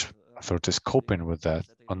Polish authorities coping with that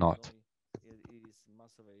or not?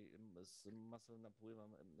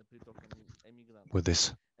 With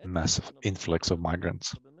this massive influx of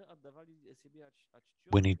migrants.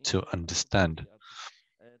 We need to understand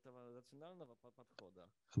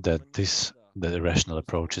that the rational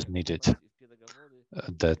approach is needed,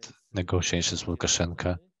 that negotiations with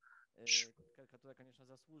Lukashenko,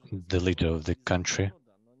 the leader of the country,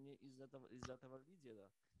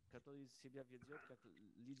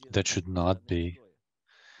 that should not be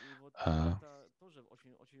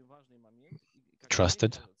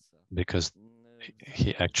trusted, because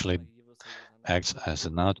he actually acts as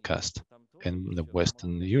an outcast in the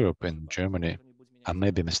Western Europe, in Germany. I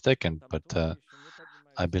may be mistaken, but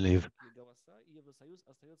I believe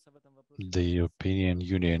the European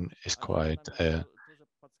Union is quite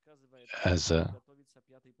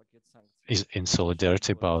is in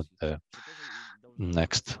solidarity about the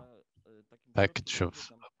next package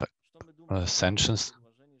of sanctions.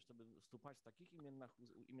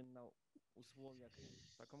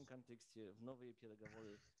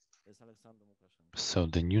 So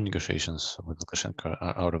the new negotiations with Lukashenko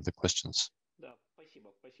are out of the questions.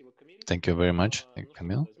 Thank you very much,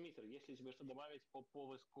 Camille.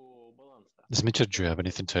 Dmitry, do you have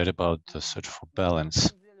anything to add about the search for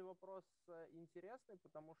balance?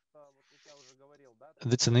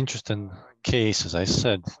 That's an interesting case, as I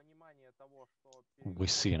said. We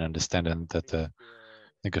see and understand that the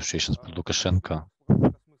negotiations with Lukashenko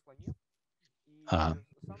are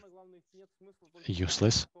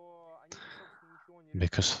useless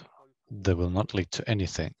because they will not lead to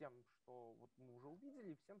anything.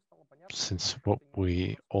 Since what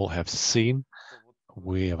we all have seen,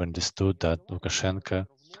 we have understood that Lukashenko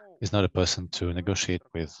is not a person to negotiate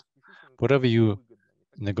with. Whatever you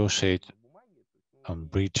negotiate on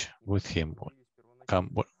breach with him,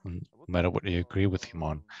 no matter what you agree with him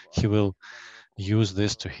on, he will use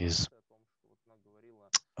this to his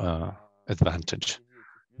advantage.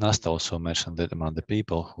 Nasta also mentioned that among the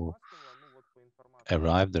people who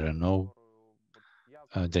arrived, there are no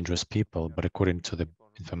dangerous people, but according to the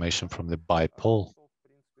information from the BIPOL,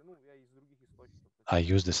 I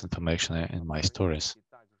use this information in my stories.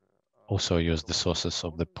 Also use the sources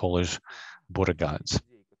of the Polish border guards.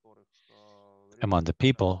 Among the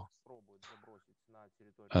people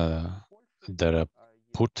that are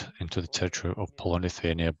put into the territory of Poland,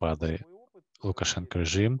 Lithuania by the Lukashenko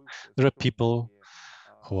regime, there are people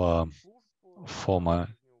who are former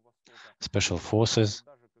special forces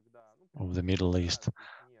of the Middle East,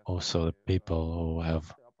 also the people who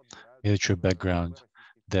have military background.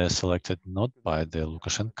 They're selected not by the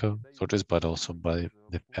Lukashenko authorities, but also by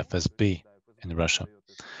the FSB in Russia.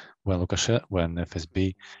 When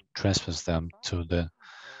FSB transfers them to the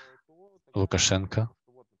Lukashenko,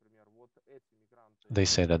 they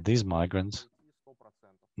say that these migrants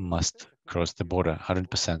must cross the border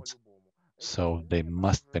 100%. So they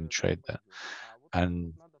must penetrate there.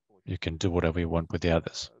 And you can do whatever you want with the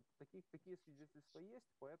others.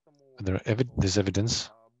 There's evidence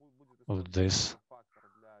of this.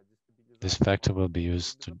 This factor will be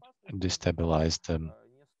used to destabilize the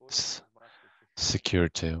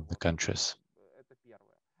security of the countries.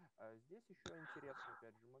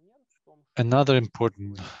 Another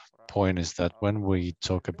important point is that when we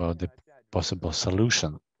talk about the possible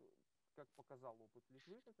solution,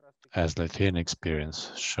 as Lithuanian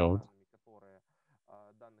experience showed,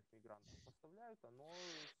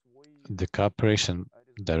 the cooperation,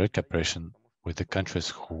 direct cooperation with the countries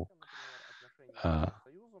who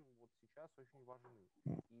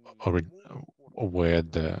where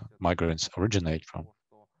the migrants originate from,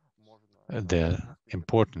 they're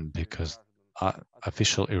important because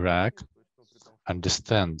official Iraq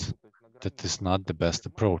understand that this is not the best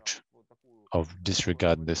approach of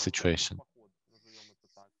disregarding the situation.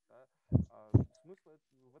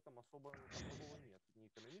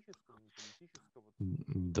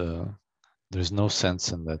 There's no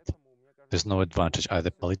sense in that. There's no advantage,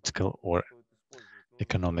 either political or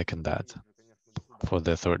economic, in that for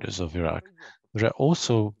the authorities of Iraq. There are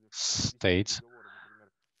also states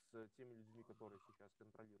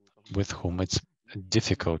with whom it's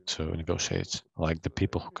difficult to negotiate, like the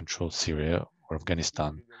people who control Syria or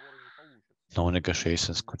Afghanistan. No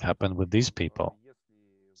negotiations could happen with these people.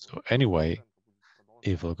 So anyway,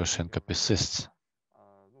 if Lukashenko persists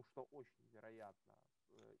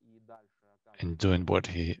in doing what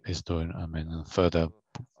he is doing, further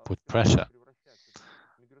put pressure,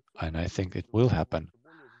 and I think it will happen,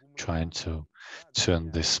 trying to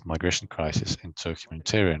turn this migration crisis into a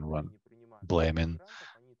humanitarian one, blaming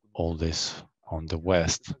all this on the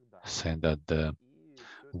West, saying that the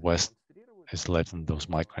West is letting those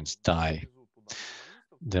migrants die.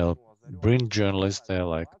 They'll bring journalists there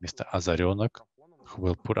like Mr. Azarenok, who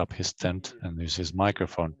will put up his tent and use his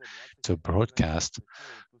microphone to broadcast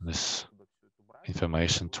this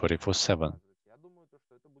information 24/7.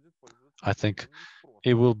 I think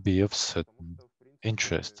it will be of certain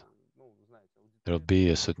interest. There will be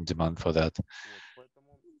a certain demand for that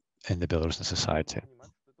in the Belarusian society.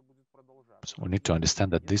 So we need to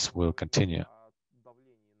understand that this will continue.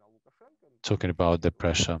 Talking about the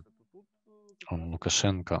pressure on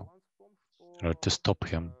Lukashenko in order to stop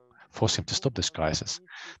him, force him to stop this crisis.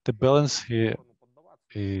 The balance here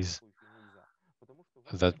is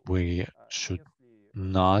that we should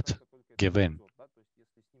not give in.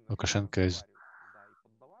 Lukashenko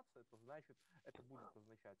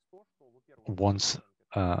wants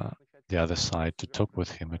the other side to talk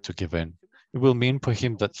with him and to give in. It will mean for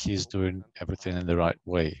him that he's doing everything in the right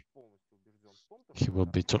way. He will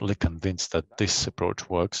be totally convinced that this approach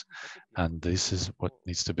works and this is what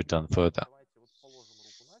needs to be done further.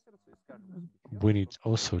 We need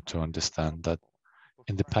also to understand that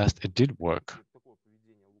in the past it did work.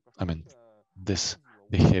 I mean, this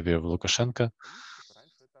behavior of Lukashenko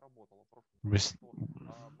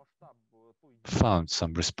found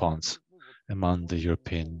some response among the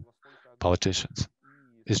European politicians.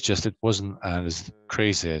 It's just it wasn't as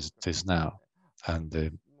crazy as it is now, and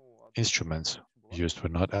the instruments used were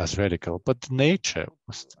not as radical, but the nature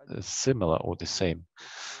was similar or the same.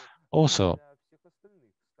 Also,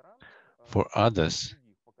 for others,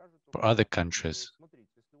 for other countries,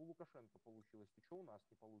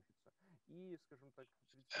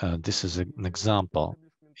 this is an example.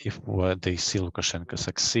 If they see Lukashenko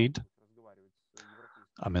succeed,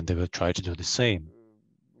 I mean, they will try to do the same.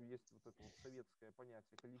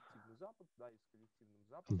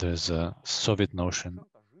 There's a Soviet notion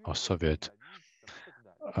or Soviet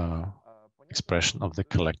expression of the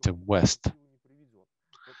collective West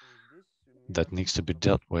that needs to be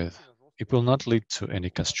dealt with. It will not lead to any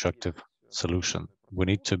constructive solution. We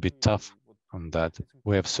need to be tough on that.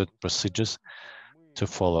 We have certain procedures to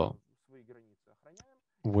follow.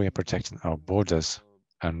 We are protecting our borders,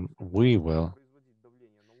 and we will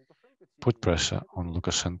put pressure on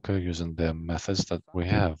Lukashenko using the methods that we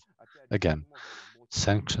have. Again,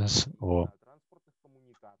 sanctions or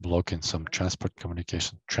blocking some transport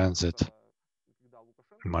communication, transit,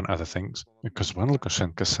 among other things. Because when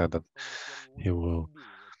Lukashenko said that he will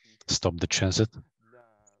stop the transit,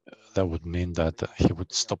 that would mean that he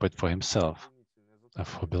would stop it for himself,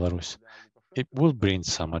 for Belarus. It will bring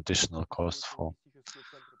some additional costs for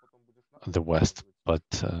the West, but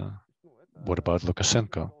what about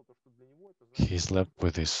Lukashenko? He's left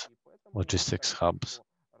with his logistics hubs.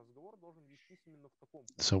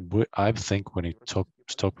 So I think we need to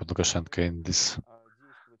talk with Lukashenko in this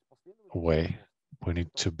way. We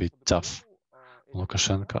need to be tough on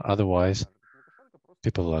Lukashenko. Otherwise,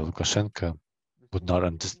 people like Lukashenko would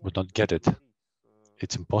not get it.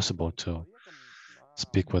 It's impossible to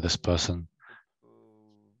speak with this person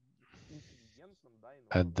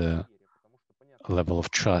at the level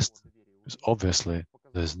of trust, because obviously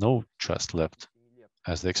there's no trust left,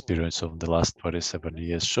 as the experience of the last 27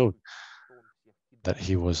 years showed, that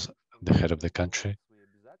he was the head of the country.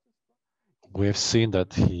 We have seen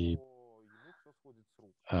that he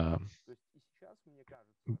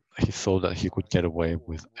thought that he could get away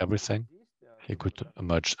with everything. He could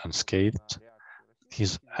emerge unscathed.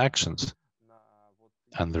 His actions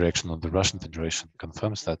and the reaction of the Russian Federation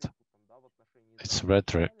confirms that. Its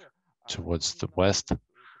rhetoric towards the West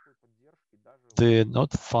did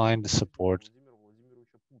not find support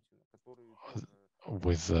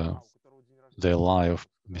with the lie of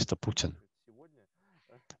Mr. Putin.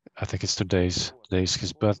 I think it's today's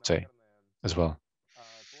his birthday as well.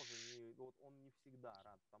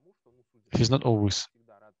 He's not always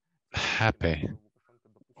happy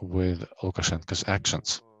with Lukashenko's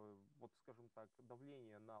actions.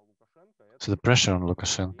 So the pressure on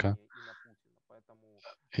Lukashenko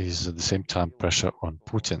is at the same time pressure on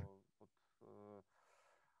Putin.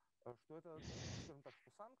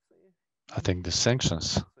 I think the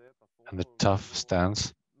sanctions and the tough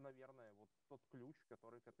stance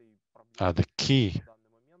are the key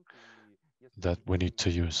that we need to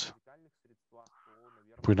use.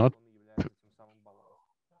 If we're not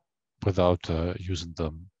without using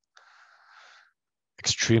the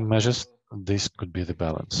extreme measures, this could be the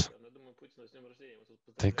balance.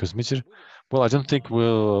 Thank you, Dmitry. Well, I don't think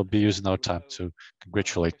we'll be using our time to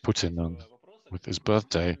congratulate Putin with his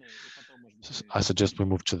birthday. I suggest we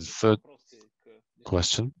move to the third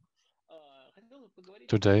question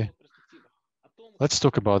today. Let's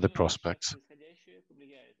talk about the prospects.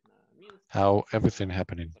 How everything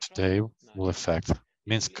happening today will affect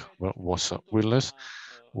Minsk, Warsaw, Vilnius,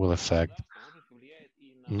 will affect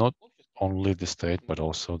not only the state, but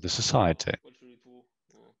also the society.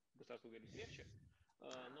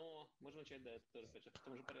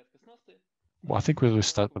 Well, I think we will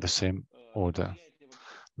start with the same order.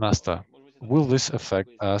 Nasta, will this affect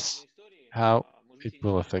us? How it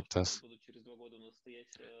will affect us?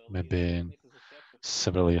 Maybe in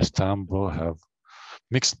several years' time, we'll have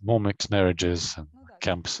more mixed marriages and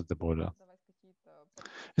camps at the border.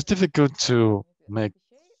 It's difficult to make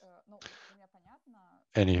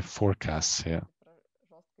any forecasts here.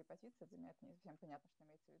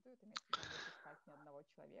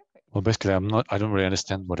 Well, basically, I don't really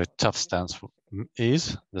understand what a tough stance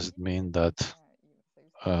is. Does it mean that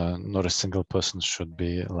not a single person should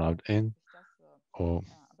be allowed in, or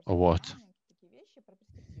what?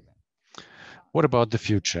 What about the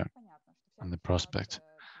future and the prospect?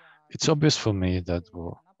 It's obvious for me that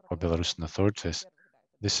for Belarusian authorities,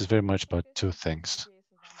 this is very much about two things.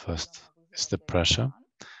 First, it's the pressure,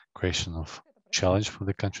 creation of challenge for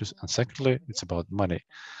the countries, and secondly, it's about money.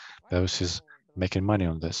 Belarus is making money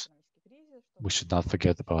on this. We should not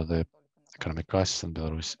forget about the economic crisis in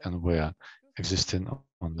Belarus, and we are existing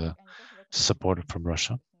on the support from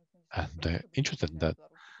Russia, and they're interested in that.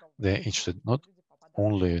 They're interested not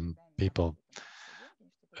only in people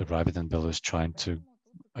arriving in Belarus trying to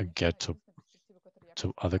get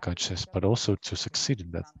to other countries, but also to succeed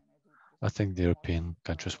in that. I think the European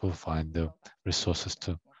countries will find the resources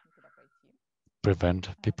to prevent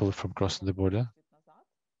people from crossing the border,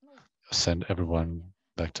 send everyone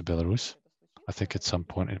back to Belarus. I think at some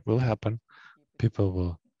point it will happen. People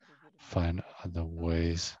will find other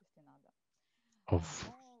ways of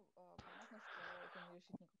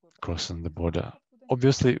crossing the border.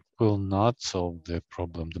 Obviously, it will not solve the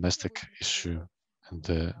problem, domestic issue, in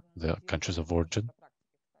the countries of origin.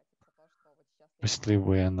 Recently,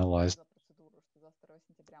 we analyzed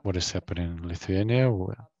what is happening in Lithuania,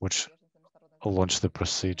 which launched the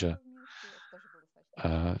procedure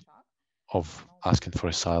of asking for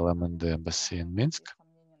asylum in the embassy in Minsk.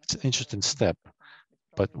 It's an interesting step,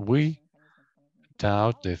 but we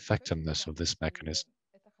doubt the effectiveness of this mechanism.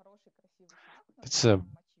 It's a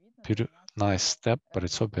nice step, but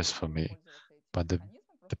it's obvious for me. But the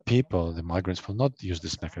people, the migrants, will not use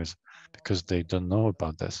this mechanism because they don't know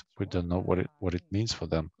about this. We don't know what it means for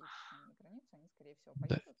them.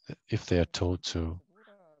 If they are told to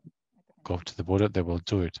go to the border, they will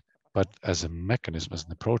do it. But as a mechanism, as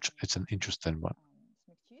an approach, it's an interesting one.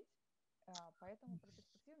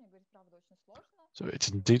 So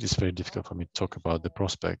it's very difficult for me to talk about the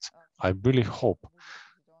prospects. I really hope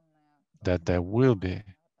that there will be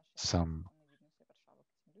some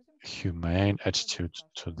humane attitude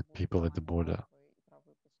to the people at the border,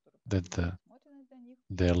 that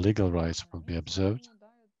their legal rights will be observed.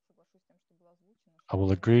 I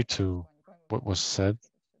will agree to what was said,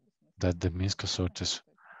 that the Minsk authorities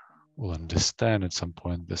will understand at some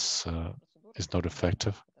point this is not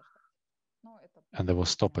effective, and they will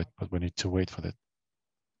stop it, but we need to wait for that.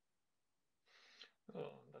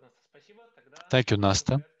 Thank you,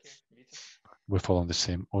 Nasta. We follow the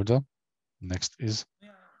same order. Next is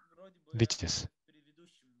Vitis.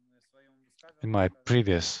 In my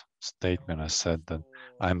previous statement, I said that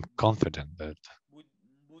I'm confident that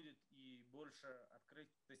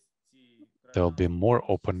there will be more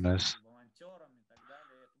openness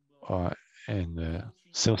in the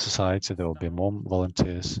civil society, there will be more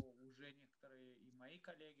volunteers.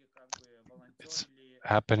 It's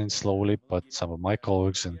happening slowly, but some of my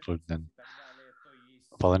colleagues, including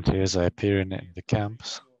volunteers, are appearing in the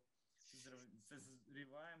camps.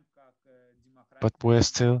 But we're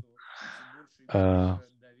still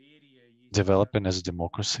developing as a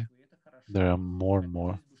democracy. There are more and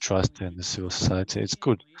more trust in the civil society. It's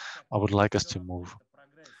good. I would like us to move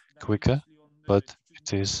quicker, but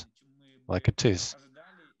it is like it is.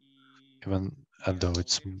 Even though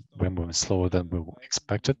we're moving slower than we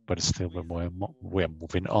expected, but it's still we're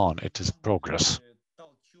moving on. It is progress.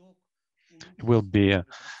 It will be a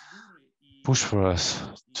push for us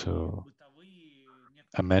to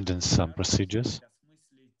amend some procedures,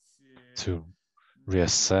 to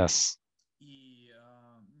reassess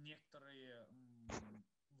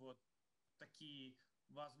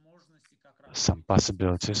some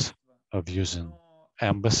possibilities of using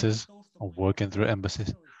embassies, of working through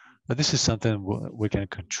embassies. But this is something we can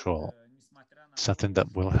control. something that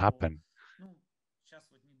will happen,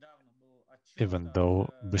 even though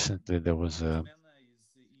recently there was a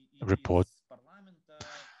report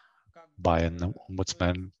by an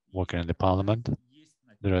ombudsman working in the parliament.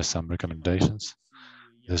 There are some recommendations.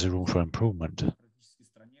 There's room for improvement.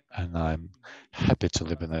 And I'm happy to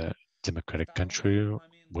live in a democratic country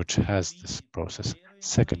which has this process.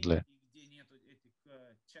 Secondly,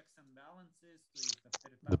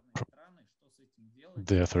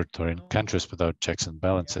 the authoritarian countries without checks and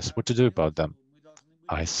balances. What to do about them?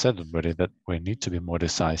 I said already that we need to be more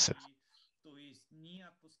decisive.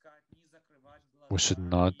 We should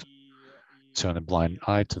not turn a blind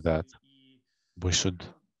eye to that. We should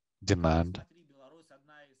demand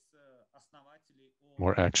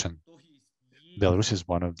more action. Belarus is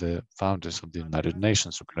one of the founders of the United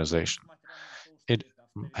Nations organization. It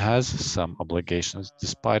has some obligations,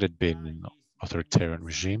 despite it being an authoritarian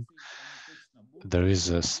regime. There is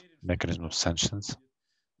a mechanism of sanctions.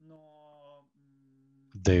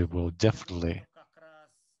 They will definitely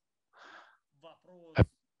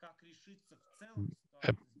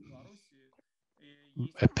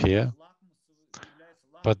appear,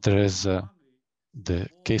 but there is the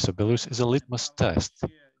case of Belarus is a litmus test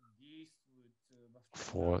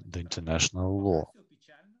for the international law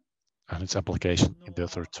and its application in the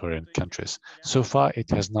authoritarian countries. So far, it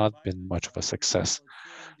has not been much of a success,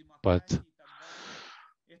 but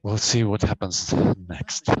we'll see what happens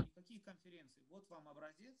next.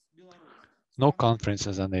 No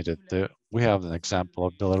conferences are needed. We have an example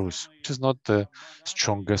of Belarus, which is not the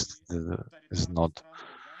strongest, is not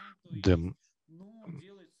the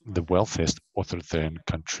wealthiest authoritarian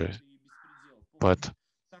country, but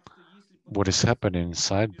what is happening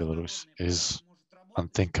inside Belarus is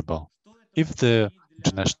unthinkable. If the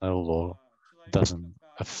international law doesn't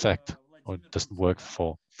affect or doesn't work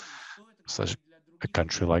for such a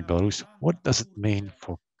country like Belarus, what does it mean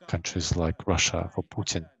for countries like Russia, for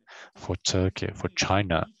Putin, for Turkey, for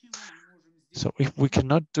China? So if we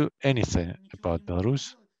cannot do anything about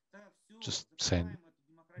Belarus, just saying,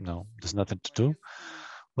 no, there's nothing to do,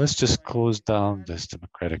 let's just close down this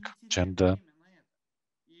democratic agenda,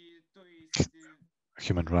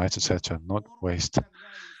 human rights, etc., not waste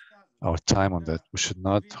our time on that. We should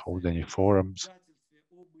not hold any forums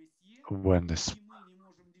when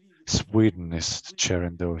Sweden is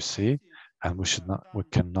chairing the OSCE, and we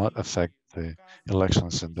cannot affect the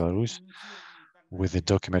elections in Belarus with the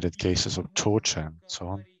documented cases of torture and so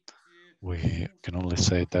on. We can only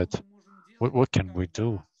say that, what can we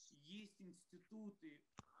do?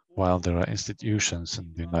 While there are institutions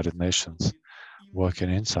in the United Nations working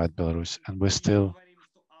inside Belarus, and we're still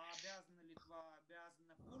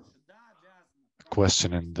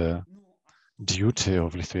questioning the duty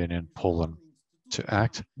of Lithuania and Poland to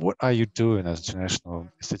act. What are you doing as international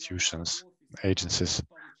institutions, agencies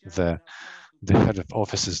there? The head of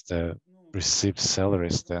offices there receive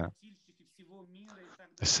salaries there.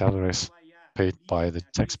 The salaries paid by the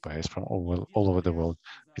taxpayers from all over the world.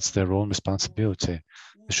 It's their own responsibility.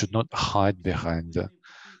 They should not hide behind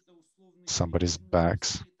somebody's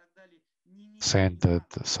backs, saying that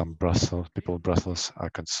some people in Brussels are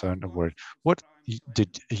concerned or worried. What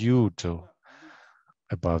did you do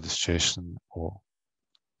about the situation, or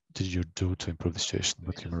did you do to improve the situation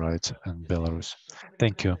with human rights in Belarus?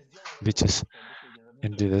 Thank you, Vitis.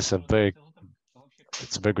 Indeed, it's a very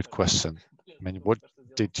good question. I mean, what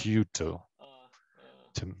did you do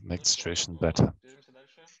to make the situation better?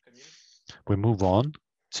 We move on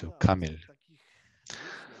to Kamil.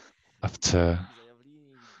 After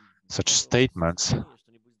such statements,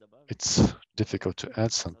 it's difficult to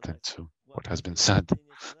add something to what has been said.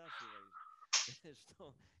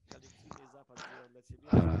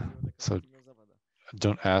 So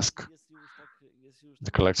don't ask the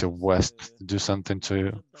collective West to do something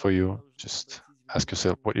for you. Just ask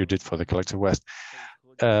yourself what you did for the collective West.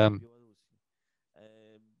 Going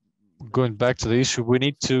back to the issue, we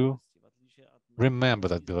need to remember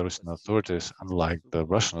that Belarusian authorities, unlike the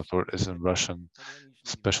Russian authorities and Russian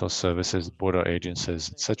special services, border agencies,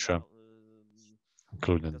 etc.,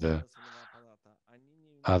 including the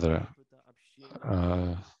other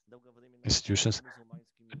institutions,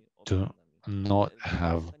 do not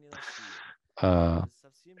have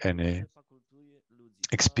any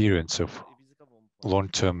experience of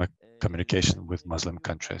long-term communication with Muslim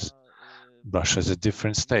countries. Russia is a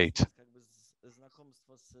different state.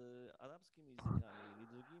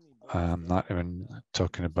 I'm not even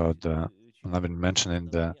talking about I'm not even mentioning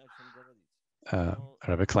the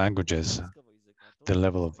Arabic languages. The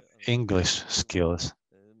level of English skills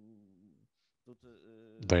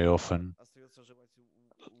very often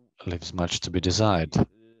leaves much to be desired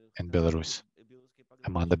in Belarus.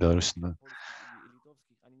 among the Belarusian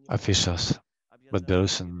officials. But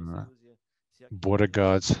Belarusian border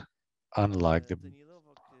guards, unlike the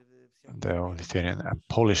Lithuanian and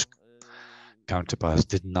Polish counterparts,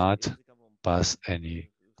 did not pass any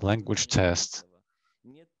language tests,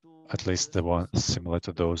 at least the ones similar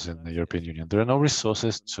to those in the European Union. There are no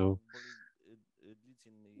resources to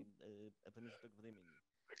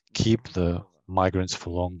keep the migrants for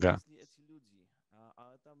longer.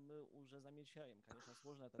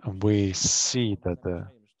 And we see that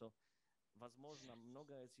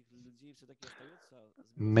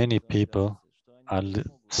many people are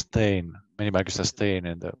staying, many migrants are staying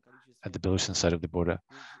at the Belarusian side of the border.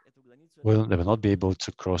 They will not be able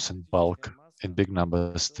to cross in bulk, in big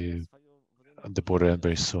numbers, the border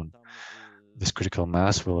very soon. This critical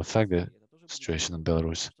mass will affect the situation in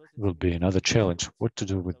Belarus. It will be another challenge. What to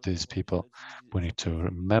do with these people? We need to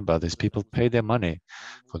remember these people pay their money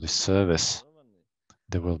for this service.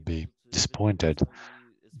 They will be disappointed.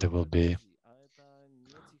 They will be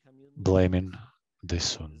blaming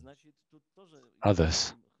this on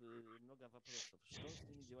others.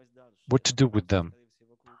 What to do with them?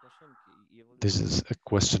 This is a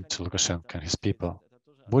question to Lukashenko and his people.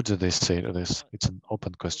 What do they say to this? It's an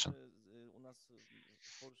open question.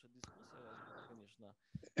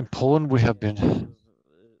 In Poland, we have been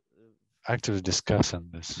actively discussing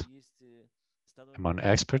this among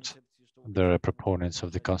experts. There are proponents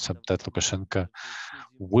of the concept that Lukashenko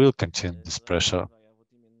will continue this pressure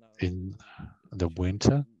in the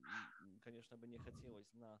winter,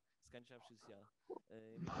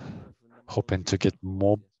 hoping to get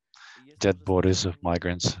more dead bodies of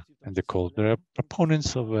migrants in the cold. There are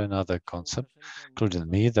proponents of another concept, including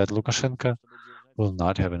me, that Lukashenko will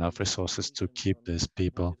not have enough resources to keep these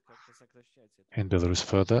people in Belarus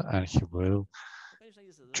further, and he will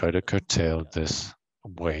try to curtail this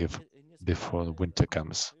wave before the winter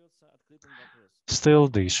comes. Still,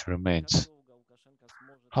 the issue remains.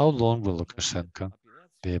 How long will Lukashenko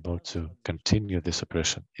be able to continue this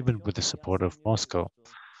oppression, even with the support of Moscow?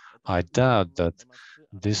 I doubt that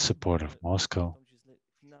this support of Moscow,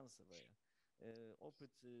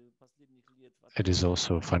 it is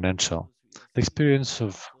also financial. The experience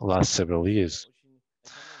of last several years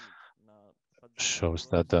shows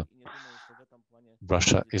that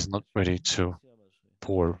Russia is not ready to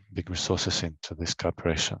pour big resources into this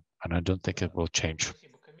cooperation, and I don't think it will change.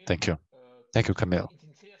 Thank you. Thank you, Camille.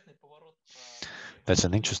 That's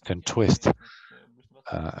an interesting twist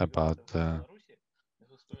about the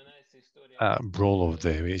role of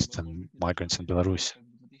the Eastern migrants in Belarus.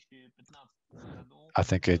 I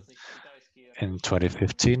think in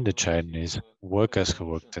 2015, the Chinese workers who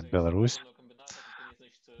worked in Belarus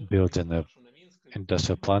built an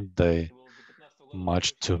industrial plant. They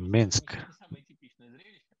marched to Minsk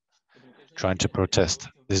trying to protest.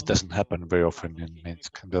 This doesn't happen very often in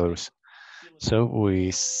Minsk, Belarus. So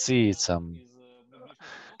we see some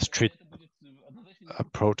street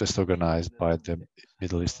protest organized by the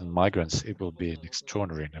Middle Eastern migrants. It will be an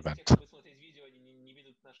extraordinary event.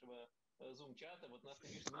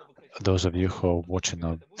 Those of you who are watching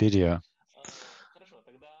our video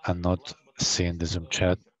and not seeing the Zoom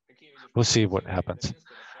chat, we'll see what happens.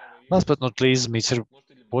 Last but not least, Mister,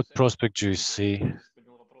 what prospect do you see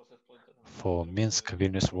for Minsk,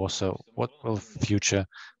 Vilnius, Warsaw? What will future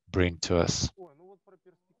bring to us?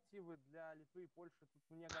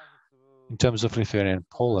 In terms of Lithuania and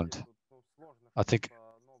Poland, I think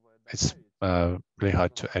it's really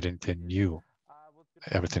hard to add anything new.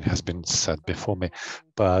 Everything has been said before me.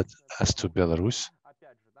 But as to Belarus,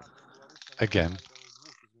 again,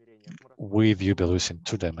 we view Belarus in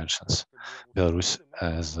two dimensions. Belarus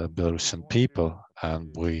as a Belarusian people,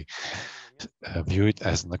 and we view it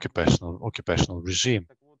as an occupational regime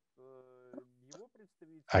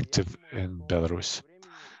active in Belarus.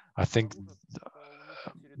 I think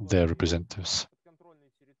their representatives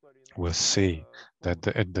will see that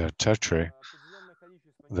in their territory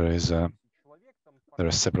there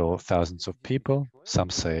are several thousands of people. Some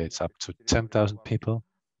say it's up to 10,000 people.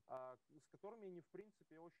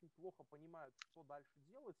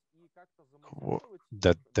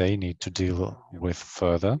 That they need to deal with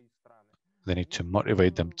further. They need to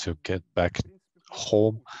motivate them to get back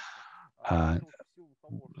home.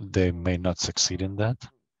 They may not succeed in that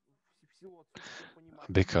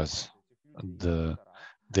because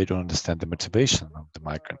they don't understand the motivation of the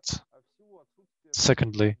migrants.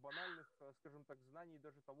 Secondly,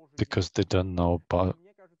 because they don't know about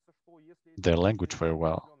their language very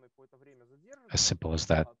well. As simple as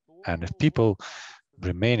that. And if people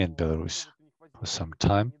remain in Belarus for some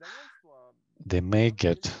time, they may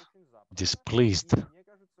get displeased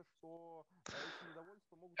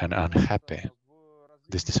and unhappy.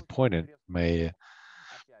 This disappointment may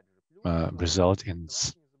result in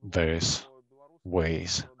various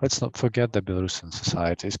ways. Let's not forget that Belarusian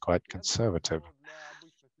society is quite conservative.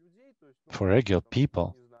 For regular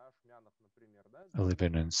people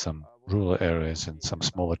living in some rural areas and some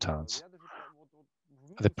smaller towns,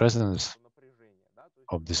 the presence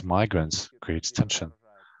of these migrants creates tension.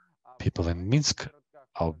 People in Minsk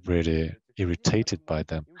are really irritated by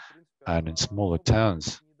them, and in smaller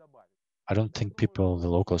towns, I don't think the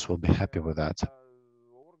locals will be happy with that.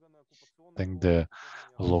 I think the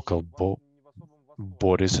local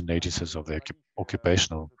bodies and agencies of the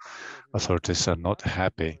occupational authorities are not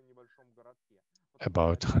happy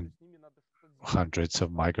about hundreds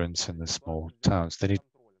of migrants in the small towns.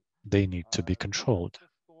 They need to be controlled.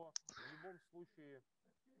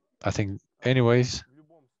 I think, anyways,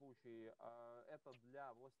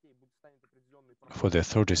 for the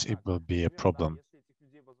authorities, it will be a problem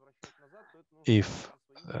if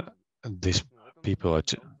these people are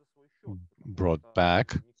brought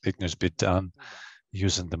back. It must be done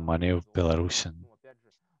using the money of Belarusian.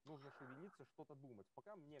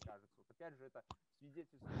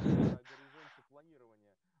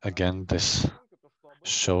 Again, this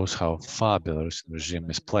shows how far Belarusian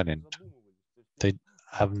regime is planning. They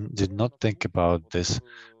did not think about this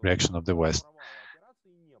reaction of the West.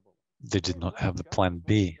 They did not have the plan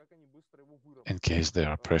B in case their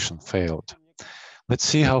operation failed. Let's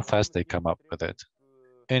see how fast they come up with it.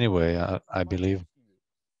 Anyway, I believe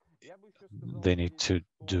they need to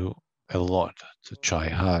do a lot, to try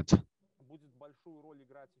hard.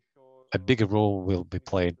 A bigger role will be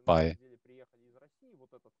played by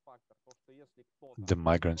the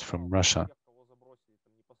migrants from Russia.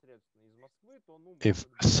 If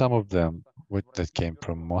some of them that came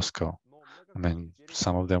from Moscow, I mean,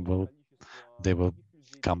 some of them will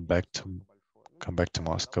come back to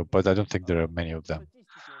Moscow, but I don't think there are many of them.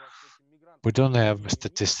 We don't have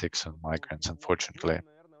statistics on migrants, unfortunately.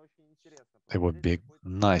 It would be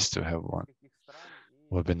nice to have one.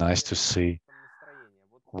 It would be nice to see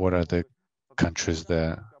what are the countries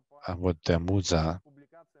there and what their moods are.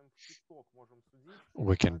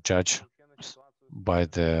 We can judge by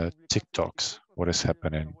the TikToks what is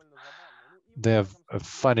happening. They have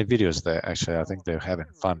funny videos there, actually. I think they're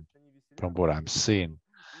having fun from what I'm seeing.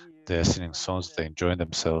 They're singing songs, they're enjoying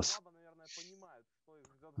themselves.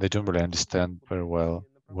 They don't really understand very well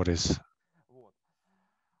what the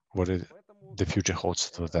future holds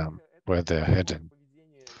for them, where they're heading.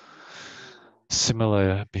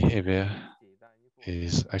 Similar behavior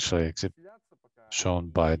is actually shown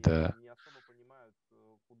by the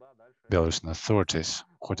Belarusian authorities,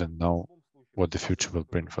 who don't know what the future will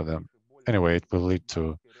bring for them. Anyway, it will lead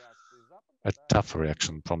to a tougher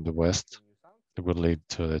reaction from the West. It will lead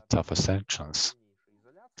to the tougher sanctions,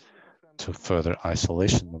 to further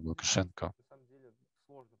isolation of Lukashenko.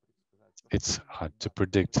 It's hard to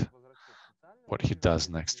predict what he does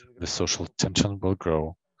next. The social tension will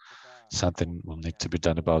grow. Something will need to be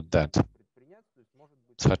done about that.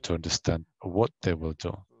 It's hard to understand what they will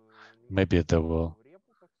do. Maybe they will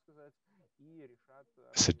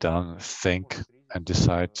sit down, think, and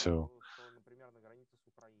decide to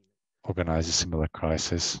organize a similar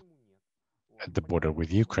crisis at the border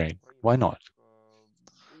with Ukraine. Why not?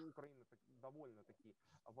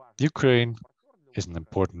 Ukraine is an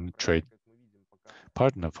important trade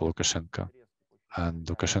partner for Lukashenko, and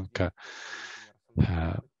Lukashenko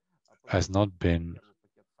has not been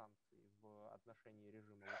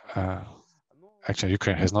actually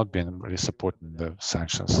Ukraine has not been really supporting the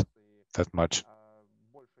sanctions that much.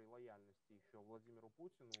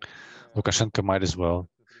 Lukashenko might as well,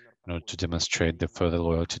 to demonstrate the further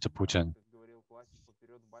loyalty to Putin,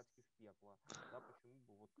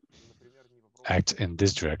 act in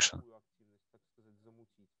this direction.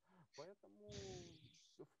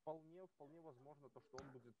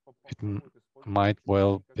 It might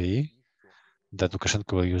well be that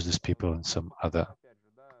Lukashenko will use these people in some other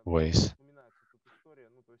ways.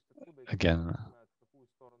 Again,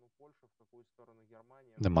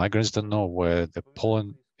 the migrants don't know where the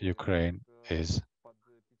Poland, Ukraine is.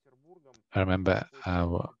 I remember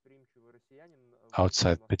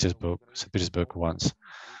outside St. Petersburg once,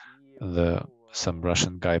 some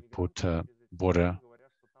Russian guy put border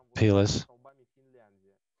pillars.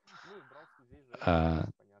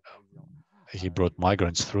 He brought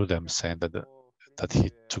migrants through them, saying that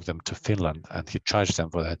he took them to Finland, and he charged them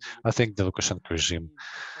for that. I think the Lukashenko regime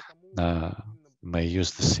may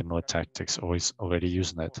use the similar tactics, or is already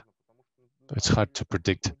using it. It's hard to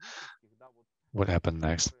predict what happened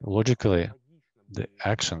next. Logically, the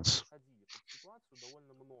actions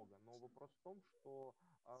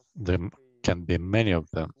There can be many of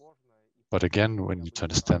them. But again, we need to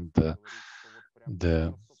understand the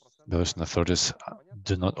Belarusian authorities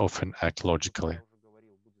do not often act logically.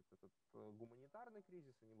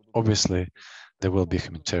 Obviously, there will be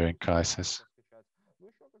humanitarian crisis,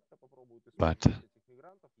 but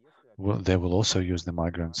they will also use the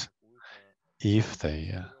migrants if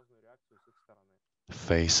they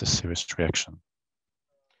face a serious reaction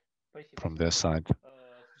from their side.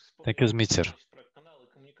 Thank you, Zmitir.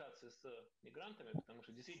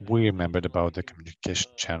 We remembered about the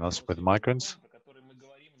communication channels with migrants.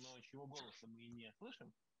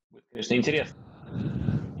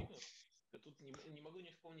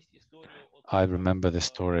 I remember the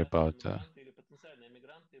story about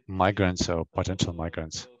migrants or potential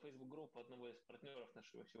migrants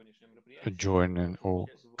joining or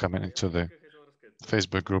coming into the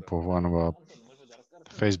Facebook group of one of our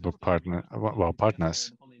Facebook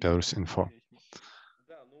partners, Belarus Info.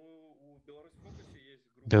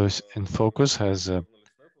 Belarus in Focus has a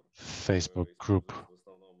Facebook group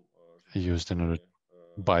used in order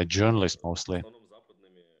by journalists mostly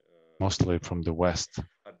from the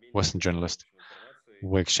Western journalists.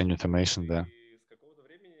 We exchange information there.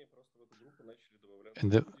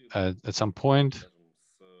 And at some point,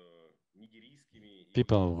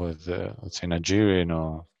 people with, let's say, Nigerian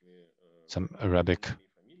or some Arabic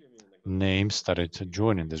names started to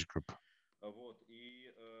join in this group.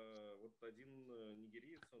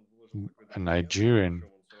 A Nigerian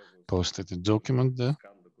posted a document there,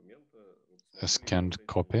 a scanned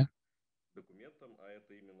copy,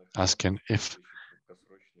 asking if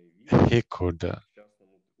he could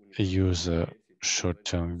use a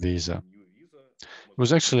short-term visa. It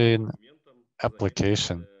was actually an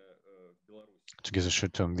application to get a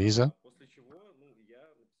short-term visa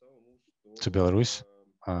to Belarus.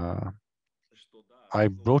 I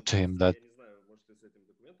wrote to him that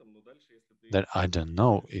I don't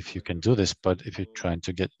know if you can do this, but if you're trying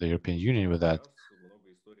to get the European Union with that,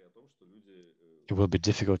 it will be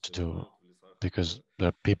difficult to do because there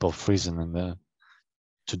are people freezing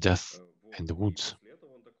to death in the woods.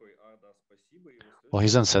 Well,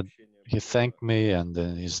 his son said he thanked me, and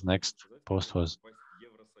then his next post was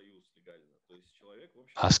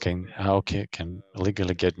asking how he can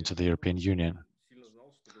legally get into the European Union.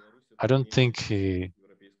 I don't think he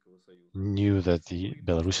knew that the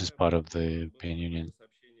Belarus is part of the European Union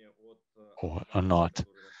or not.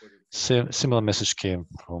 Similar message came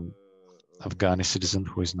from Afghani citizen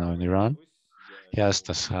who is now in Iran. He asked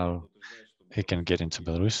us how he can get into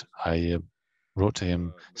Belarus. I wrote to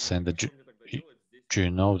him saying that, do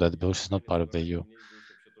you know that Belarus is not part of the EU?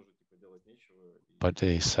 But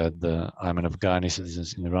he said, I'm an Afghani citizen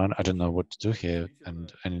in Iran. I don't know what to do here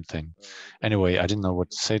and anything. Anyway, I didn't know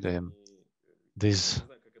what to say to him. These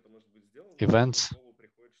events,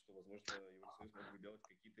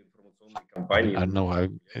 I don't know how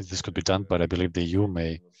this could be done, but I believe the EU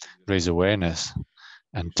may raise awareness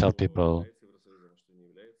and tell people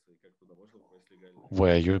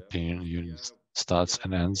where European Union starts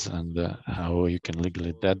and ends and how you can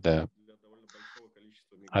legally get there.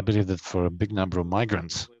 I believe that for a big number of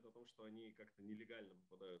migrants,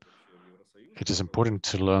 it is important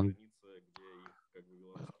to learn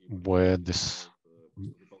where this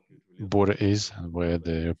border is and where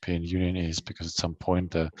the European Union is, because at some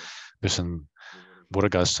point there's some border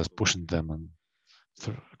guards just pushing them and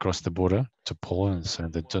across the border to Poland, so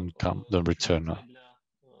they don't return.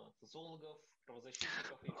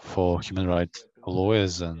 For human rights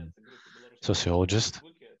lawyers and sociologists,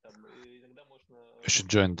 you should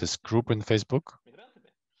join this group in Facebook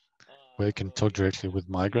where you can talk directly with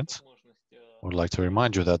migrants. I would like to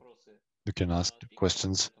remind you that you can ask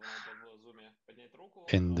questions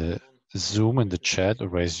in the Zoom, in the chat, or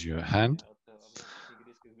raise your hand.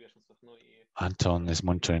 Anton is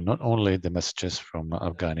monitoring not only the messages from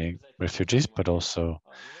Afghani refugees, but also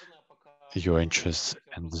your interests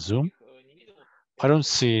in the Zoom. I don't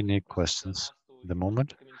see any questions at the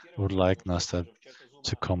moment. I would like Nastya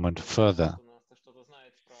to comment further.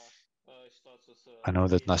 I know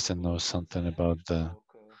that Nastya knows something about the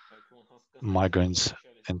migrants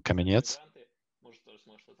in Kamenets.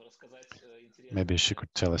 Maybe she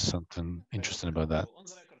could tell us something interesting about that.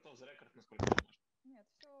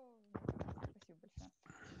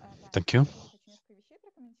 Thank you.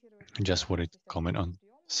 I just wanted to comment on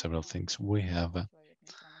several things. We have a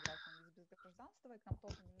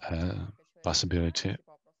possibility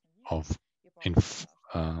of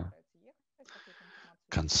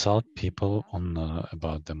consult people on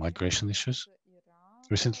about the migration issues.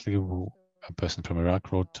 Recently, a person from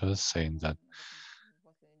Iraq wrote to us saying that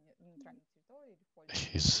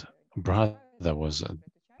his brother was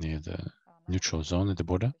near the neutral zone at the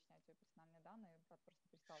border.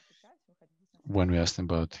 When we asked him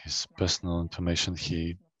about his personal information,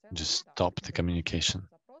 he just stopped the communication.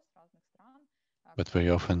 But very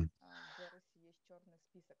often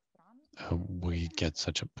we get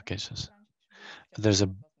such applications. There's a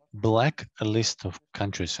black list of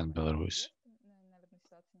countries in Belarus.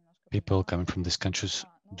 People coming from these countries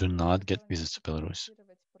do not get visas to Belarus.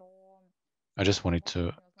 I just wanted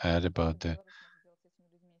to add about the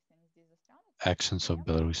actions of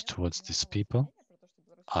Belarus towards these people.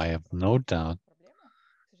 I have no doubt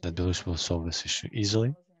that Belarus will solve this issue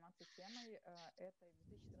easily.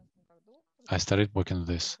 I started working on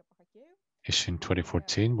this issue in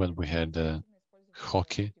 2014 when we had the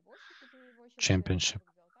hockey championship.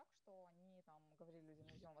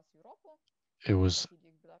 It was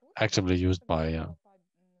actively used by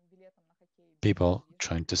people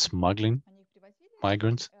trying to smuggling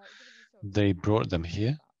migrants. They brought them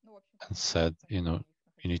here and said, you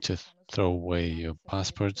need to throw away your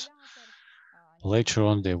passports. Later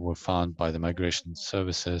on, they were found by the migration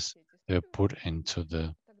services. They were put into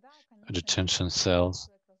the detention cells.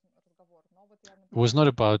 It was not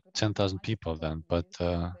about 10,000 people then, but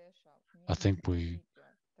I think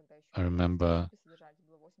I remember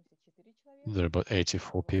there are about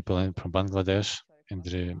 84 people from Bangladesh in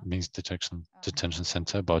the Minsk detention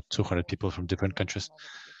center, about 200 people from different countries.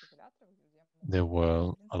 There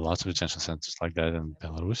were a lot of detention centers like that in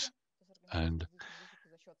Belarus, and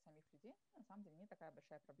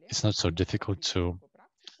it's not so difficult to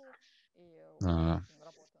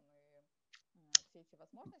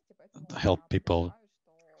help people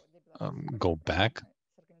go back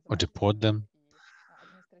or deport them.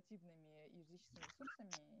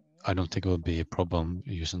 I don't think it will be a problem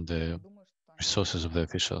using the resources of the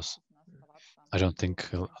officials. I don't think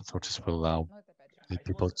authorities will allow the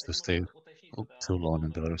people to stay too long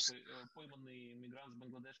in Belarus.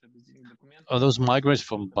 Are those migrants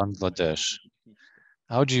from Bangladesh?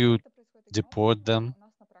 How do you deport them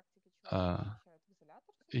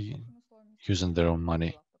using their own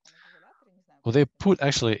money? Well, they put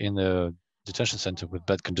actually in a detention center with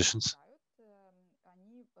bad conditions.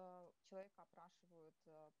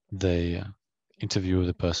 They interview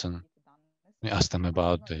the person, they ask them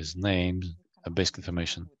about his name, basic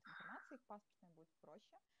information.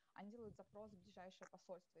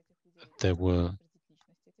 They will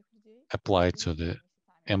apply to the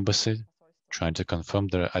embassy, trying to confirm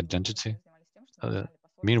their identity.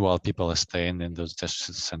 Meanwhile, people are staying in those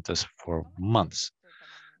detention centers for months.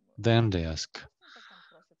 Then they ask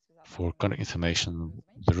for contact information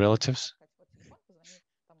of the relatives,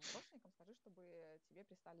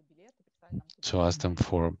 to ask them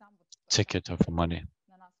for ticket or for money.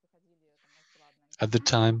 At the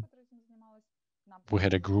time, we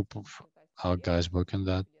had a group of our guys working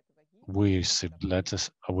that. We received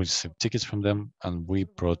letters, we received tickets from them, and we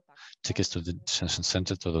brought tickets to the detention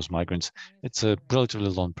center to those migrants. It's a relatively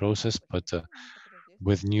long process, but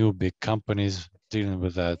with new big companies dealing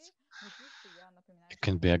with that, it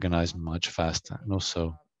can be organized much faster. And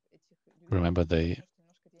also, remember, they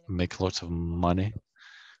make lots of money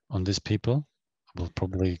on these people. Will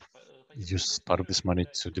probably use part of this money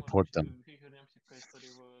to deport them.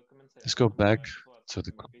 Let's go back to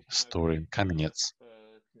the story in Kamenets,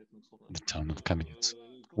 the town of Kamenets.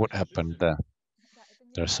 What happened there?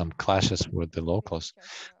 There are some clashes with the locals.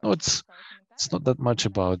 No, it's not that much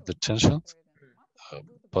about the tension,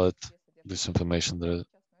 but this information that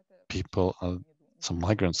people, some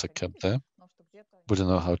migrants are kept there. We don't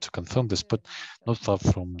know how to confirm this, but not far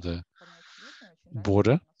from the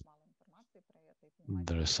border,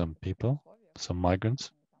 there are some people, some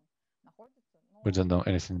migrants. We don't know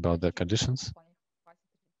anything about their conditions.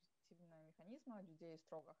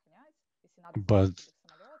 But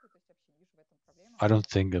I don't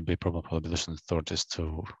think there'll be a problem for the Belarusian authorities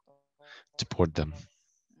to deport them.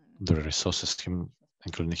 There are resources,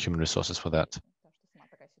 including human resources for that.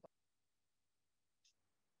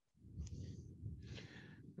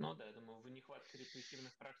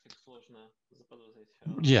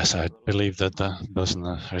 Yes, I believe that the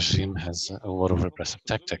Belarusian regime has a lot of repressive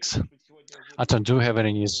tactics. Anton, do you have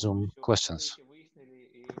any Zoom questions?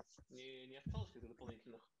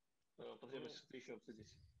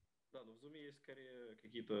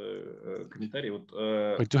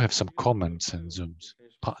 We do have some comments in Zoom.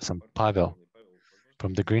 Some Pavel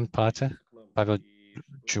from the Green Party. Pavel,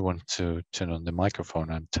 do you want to turn on the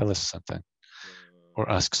microphone and tell us something or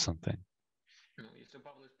ask something?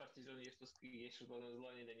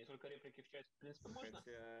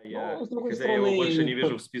 Хотя я его больше не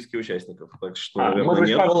вижу в списке участников, так что, наверное,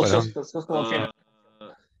 нет.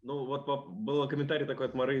 Ну, вот был комментарий такой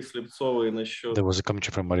от Марии Слепцовой насчет... There was a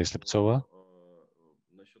commentary from Maria Sliptsova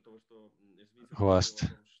насчет того, что, извините, who asked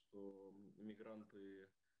что мигранты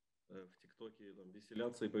в ТикТоке там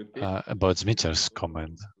веселятся и поют about Dmitr's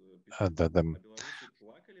comment that the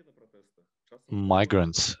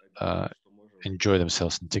migrants enjoy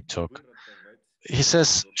themselves in TikTok. She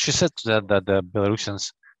said that the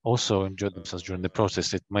Belarusians also enjoyed themselves during the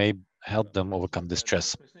protest. It may help them overcome the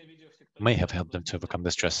stress. May have helped them to overcome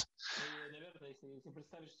the stress.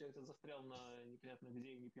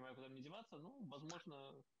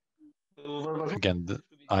 Again,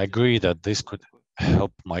 I agree that this could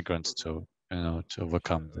help migrants to, to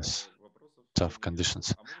overcome this tough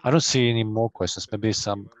conditions. I don't see any more questions. Maybe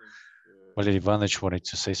Valery Ivanovich wanted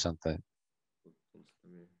to say something.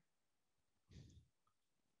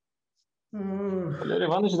 Валерий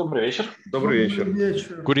Иванович, добрый вечер. Добрый вечер.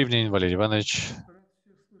 Good evening, Valery Ivanovich.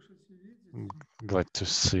 Glad to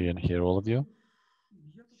see and hear all of you.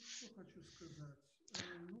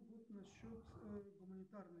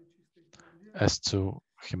 As to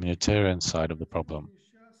humanitarian side of the problem,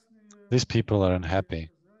 these people are unhappy.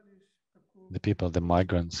 The people, the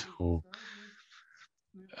migrants who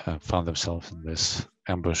found themselves in this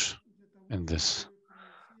ambush, in this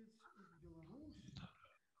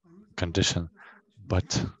condition.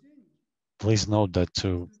 But please note that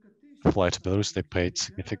to fly to Belarus, they paid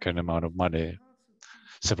significant amount of money,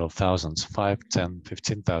 several thousands, 5, 10,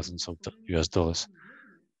 15,000 of US dollars.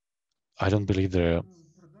 I don't believe they're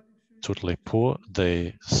totally poor.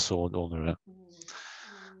 They sold all their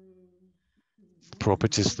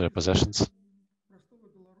properties, their possessions.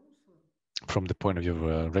 From the point of view of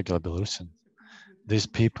a regular Belarusian, these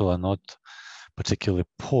people are not particularly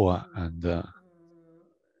poor and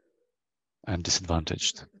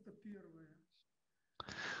disadvantaged.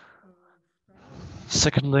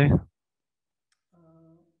 Secondly,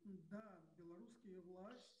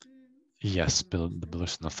 yes, the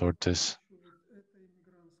Belarusian authorities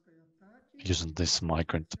using this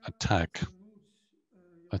migrant attack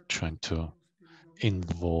are trying to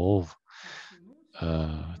involve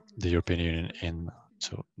the European Union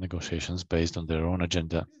into negotiations based on their own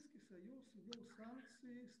agenda.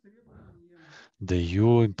 The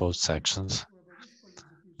EU imposed sanctions,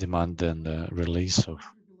 demanding the release of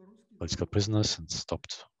political prisoners and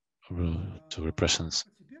stopped to repressions,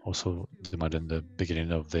 also demanding the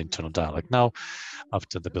beginning of the internal dialogue. Now,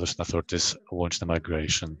 after the Belarusian authorities launched the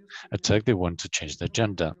migration attack, they want to change the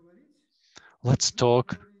agenda. Let's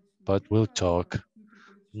talk, but we'll talk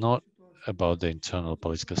not about the internal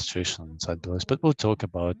political situation inside Belarus, but we'll talk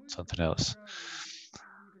about something else.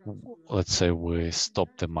 Let's say we stop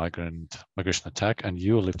the migration attack and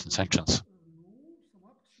you lift in sanctions.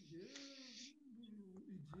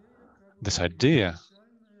 This idea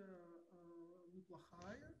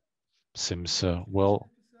seems well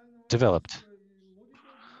developed.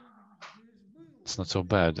 It's not so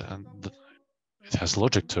bad, and it has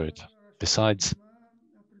logic to it. Besides,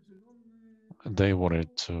 they were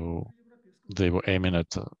aiming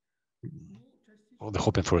at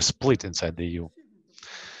hoping for a split inside the EU.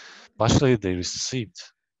 Partially,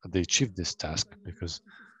 they achieved this task because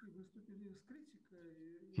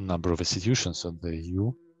a number of institutions of the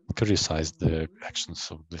EU criticized the actions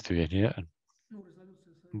of Lithuania and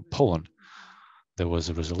Poland. There was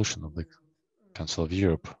a resolution of the Council of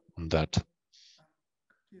Europe on that.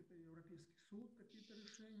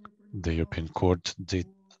 The European Court did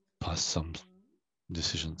pass some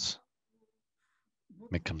decisions,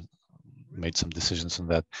 made some decisions on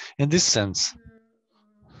that. In this sense,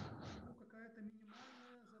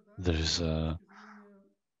 there is a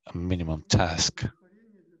minimum task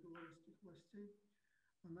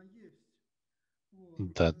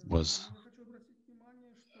that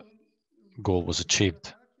goal was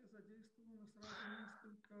achieved.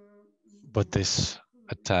 But this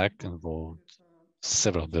attack involved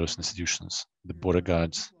several Belarusian institutions, the border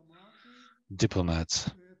guards, diplomats,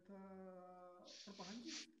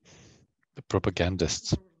 the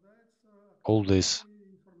propagandists. All this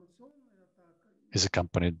is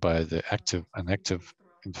accompanied by the active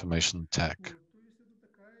information attack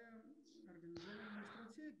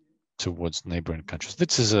towards neighboring countries.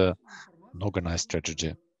 This is an organized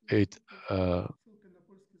strategy. It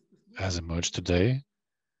has emerged today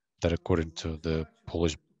that according to the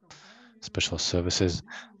Polish special services,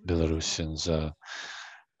 Belarusians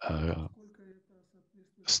are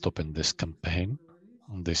stopping this campaign.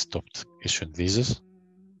 They stopped issuing visas.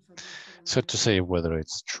 It's hard to say whether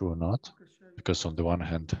it's true or not, because on the one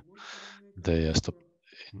hand, they stopped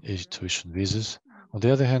issuing visas. On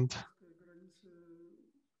the other hand,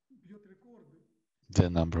 the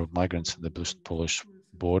number of migrants in the Belarusian-Polish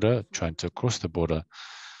border, trying to cross the border,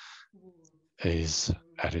 is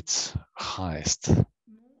at its highest.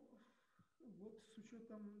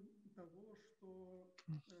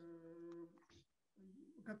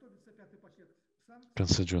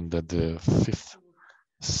 Considering that the fifth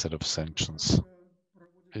set of sanctions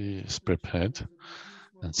is prepared,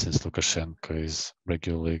 and since Lukashenko is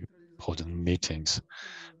regularly holding meetings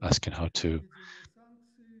asking how to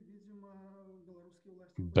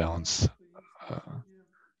balance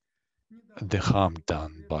the harm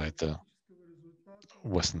done by the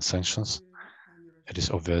Western sanctions, it is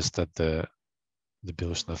obvious that the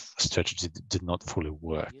Belarusian strategy did not fully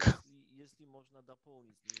work.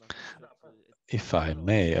 If I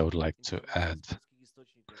may, I would like to add,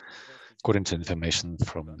 according to information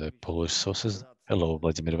from the Polish sources, hello,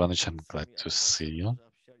 Vladimir Ivanovich, I'm glad to see you.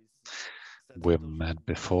 We met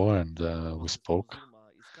before and we spoke.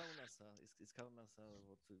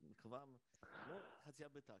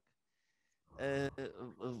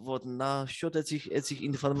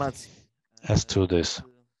 As to this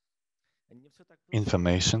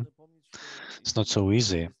information, it's not so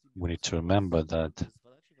easy. We need to remember that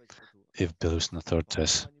if Belarusian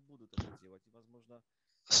authorities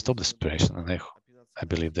stop this operation, and I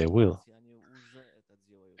believe they will,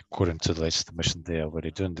 according to the latest information, they are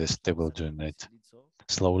already doing this, they will do it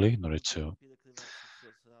slowly in order to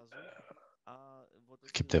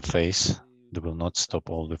keep their face. They will not stop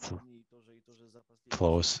all the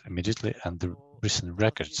flows immediately, and the recent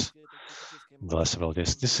records in the last several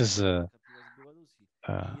days, this is a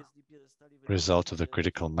result of the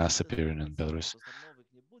critical mass appearing in Belarus.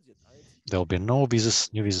 There will be no visas,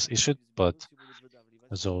 new visas issued, but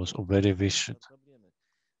those already issued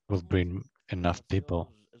will bring enough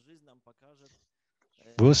people.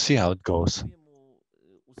 We'll see how it goes.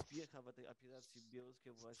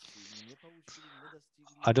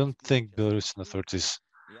 I don't think Belarusian authorities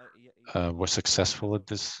were successful at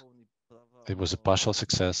this. It was a partial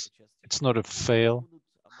success. It's not a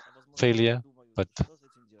failure, but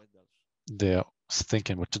they are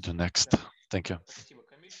thinking what to do next. Thank you.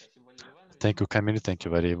 Thank you, Kamil. Thank you,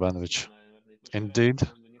 Valery Ivanovich. Indeed,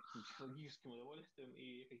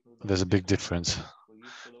 there's a big difference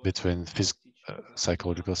between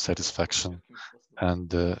psychological satisfaction and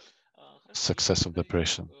the success of the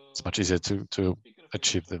operation. It's much easier to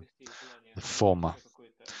achieve the former.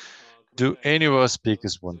 Do any of our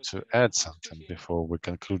speakers want to add something before we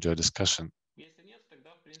conclude our discussion?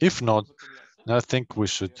 If not, I think we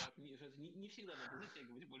should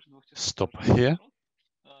stop here.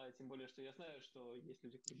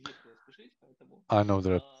 I know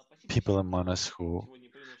there are people among us who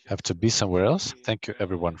have to be somewhere else. Thank you,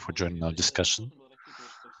 everyone, for joining our discussion.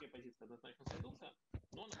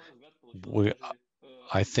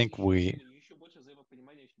 I think we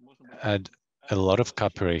had a lot of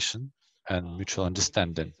cooperation and mutual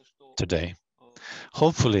understanding today.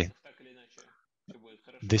 Hopefully,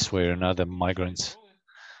 this way or another, migrants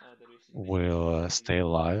will stay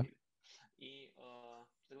alive.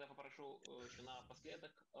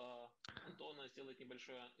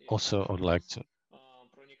 Also, I would like to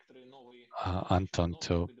Anton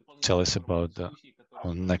to tell us about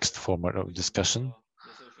our next format of discussion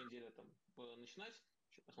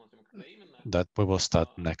that we will start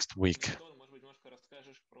next week.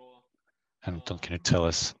 Anton, can you tell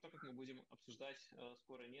us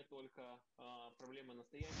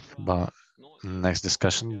about next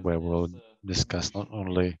discussion where we'll discuss not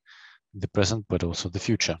only the present but also the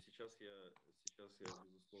future?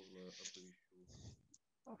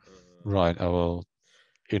 Right, I will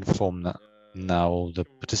inform now all the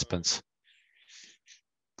participants.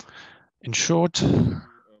 In short,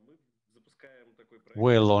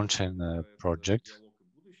 we're launching a project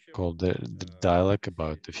called the Dialogue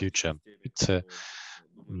About the Future. It's a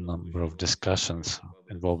number of discussions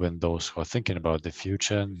involving those who are thinking about the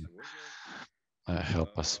future and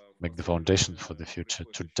help us make the foundation for the future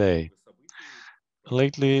today.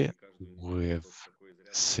 Lately, we've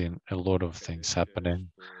seen a lot of things happening.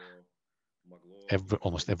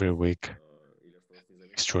 Almost every week,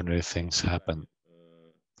 extraordinary things happen.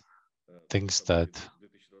 Things that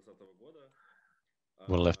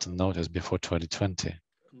were left unnoticed before 2020.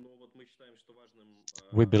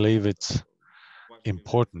 We believe it's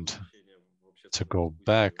important to go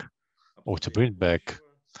back or to bring back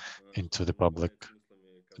into the public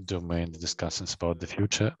domain the discussions about the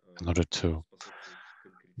future in order to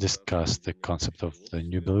discuss the concept of the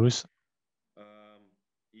new Belarus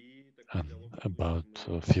and about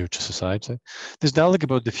future society. This dialogue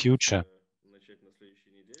about the future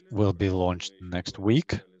will be launched next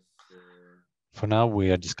week. For now,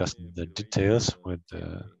 we are discussing the details with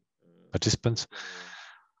the participants.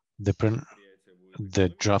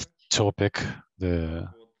 The draft topic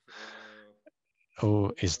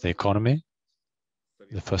is the economy.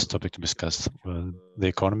 The first topic to discuss the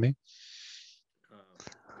economy.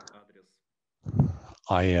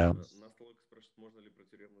 I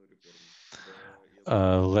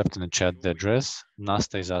left in the chat the address.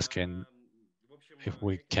 Nasta is asking if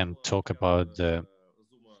we can talk about the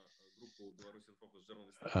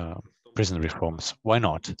prison reforms. Why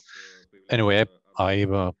not? Anyway, I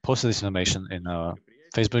posted this information in our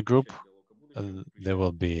Facebook group. There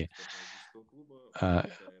will be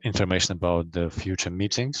information about the future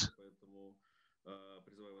meetings.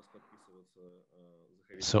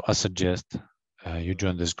 So I suggest you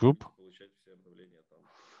join this group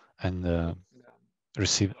and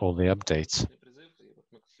receive all the updates.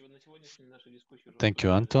 Thank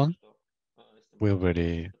you, Anton. We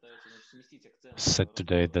already said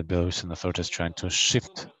today that Belarusian authorities are trying to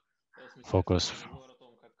shift focus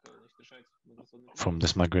from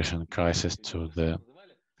this migration crisis to the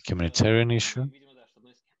humanitarian issue.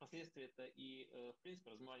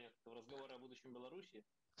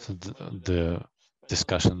 So the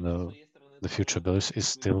discussion of the future of Belarus is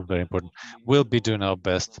still very important. We'll be doing our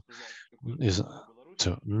best is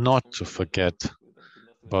to not to forget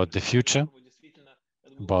about the future,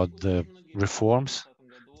 about the reforms.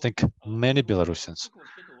 I think many Belarusians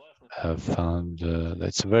have found that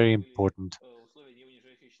it's very important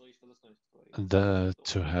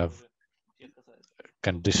to have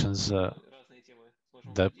conditions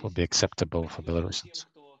that will be acceptable for Belarusians.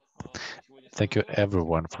 Thank you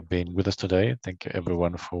everyone for being with us today. Thank you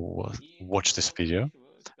everyone for watching this video,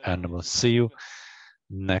 and we'll see you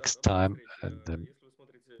next time at the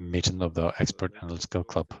meeting of the Expert Analytical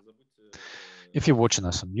Club. If you're watching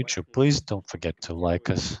us on YouTube, please don't forget to like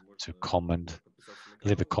us, to comment,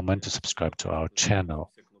 leave a comment, to subscribe to our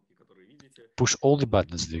channel. Push all the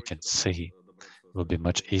buttons that you can see. It will be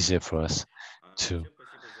much easier for us to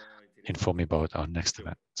inform you about our next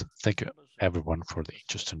event. So thank you everyone for the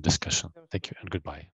interesting discussion. Thank you and goodbye.